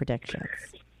on my predictions.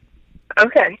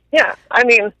 Okay. Yeah. I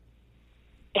mean,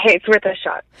 hey, it's worth a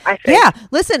shot, I think. Yeah,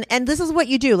 listen, and this is what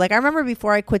you do. Like, I remember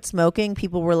before I quit smoking,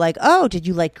 people were like, oh, did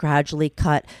you like gradually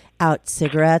cut out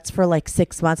cigarettes for like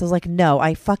 6 months? I was like, no,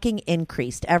 I fucking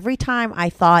increased. Every time I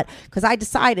thought, because I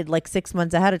decided like 6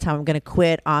 months ahead of time, I'm going to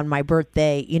quit on my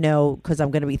birthday, you know, because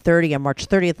I'm going to be 30 on March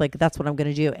 30th. Like, that's what I'm going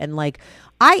to do. And like,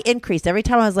 I increased every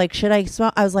time. I was like, should I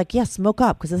smoke? I was like, yes, smoke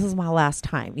up, because this is my last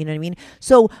time. You know what I mean?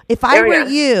 So if I were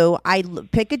you,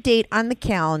 I'd pick a date on the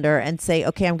calendar and say,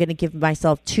 okay, I'm going to give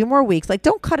myself 2 more weeks. Like,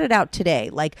 don't cut it out today.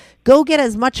 Like, go get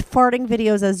as much farting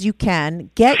videos as you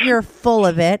can. Get your full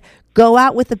of it. Go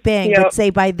out with a bang, but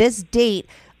say by this date,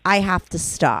 I have to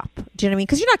stop. Do you know what I mean?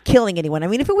 Because you're not killing anyone. I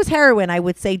mean, if it was heroin, I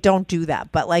would say don't do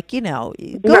that. But like, you know,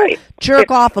 go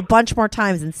jerk off a bunch more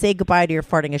times and say goodbye to your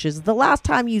farting issues. The last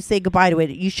time you say goodbye to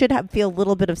it, you should feel a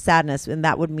little bit of sadness, and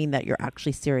that would mean that you're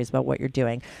actually serious about what you're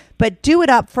doing. But do it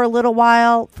up for a little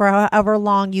while, for however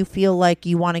long you feel like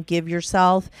you want to give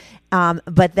yourself.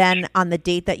 But then on the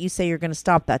date that you say you're going to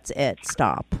stop, that's it.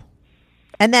 Stop.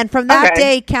 And then from that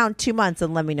day, count 2 months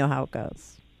and let me know how it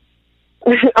goes.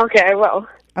 Okay, I will.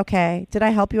 Okay. Did I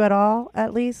help you at all,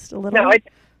 at least a little? No,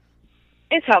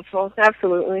 it's helpful.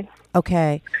 Absolutely.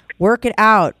 Okay. Work it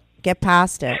out. Get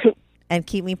past it. and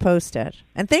keep me posted.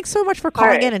 And thanks so much for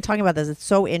calling in and talking about this. It's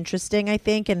so interesting, I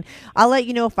think. And I'll let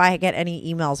you know if I get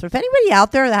any emails. If anybody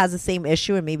out there that has the same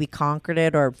issue and maybe conquered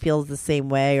it or feels the same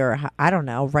way, or I don't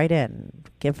know, write in.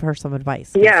 Give her some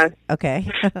advice. Yeah. Okay.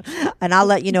 And I'll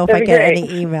let you know if I get any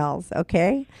emails.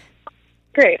 Okay.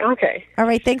 Great. Okay. All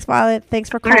right. Thanks, Violet. Thanks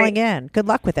for calling in. Good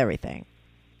luck with everything.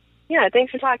 Yeah.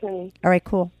 Thanks for talking to me. All right.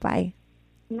 Cool. Bye.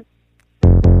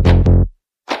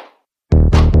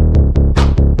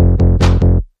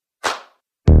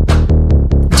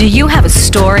 Do you have a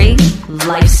story,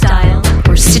 lifestyle,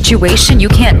 or situation you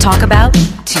can't talk about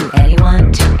to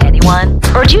anyone,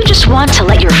 Or do you just want to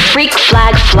let your freak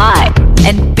flag fly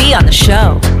and be on the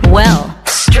show? Well,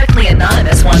 Strictly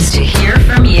Anonymous wants to hear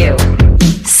from you.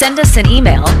 Send us an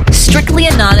email,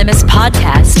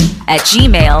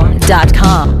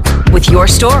 strictlyanonymouspodcast@gmail.com, with your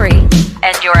story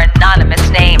and your anonymous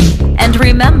name. And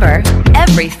remember,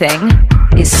 everything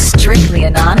is strictly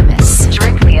anonymous.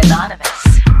 Strictly Anonymous.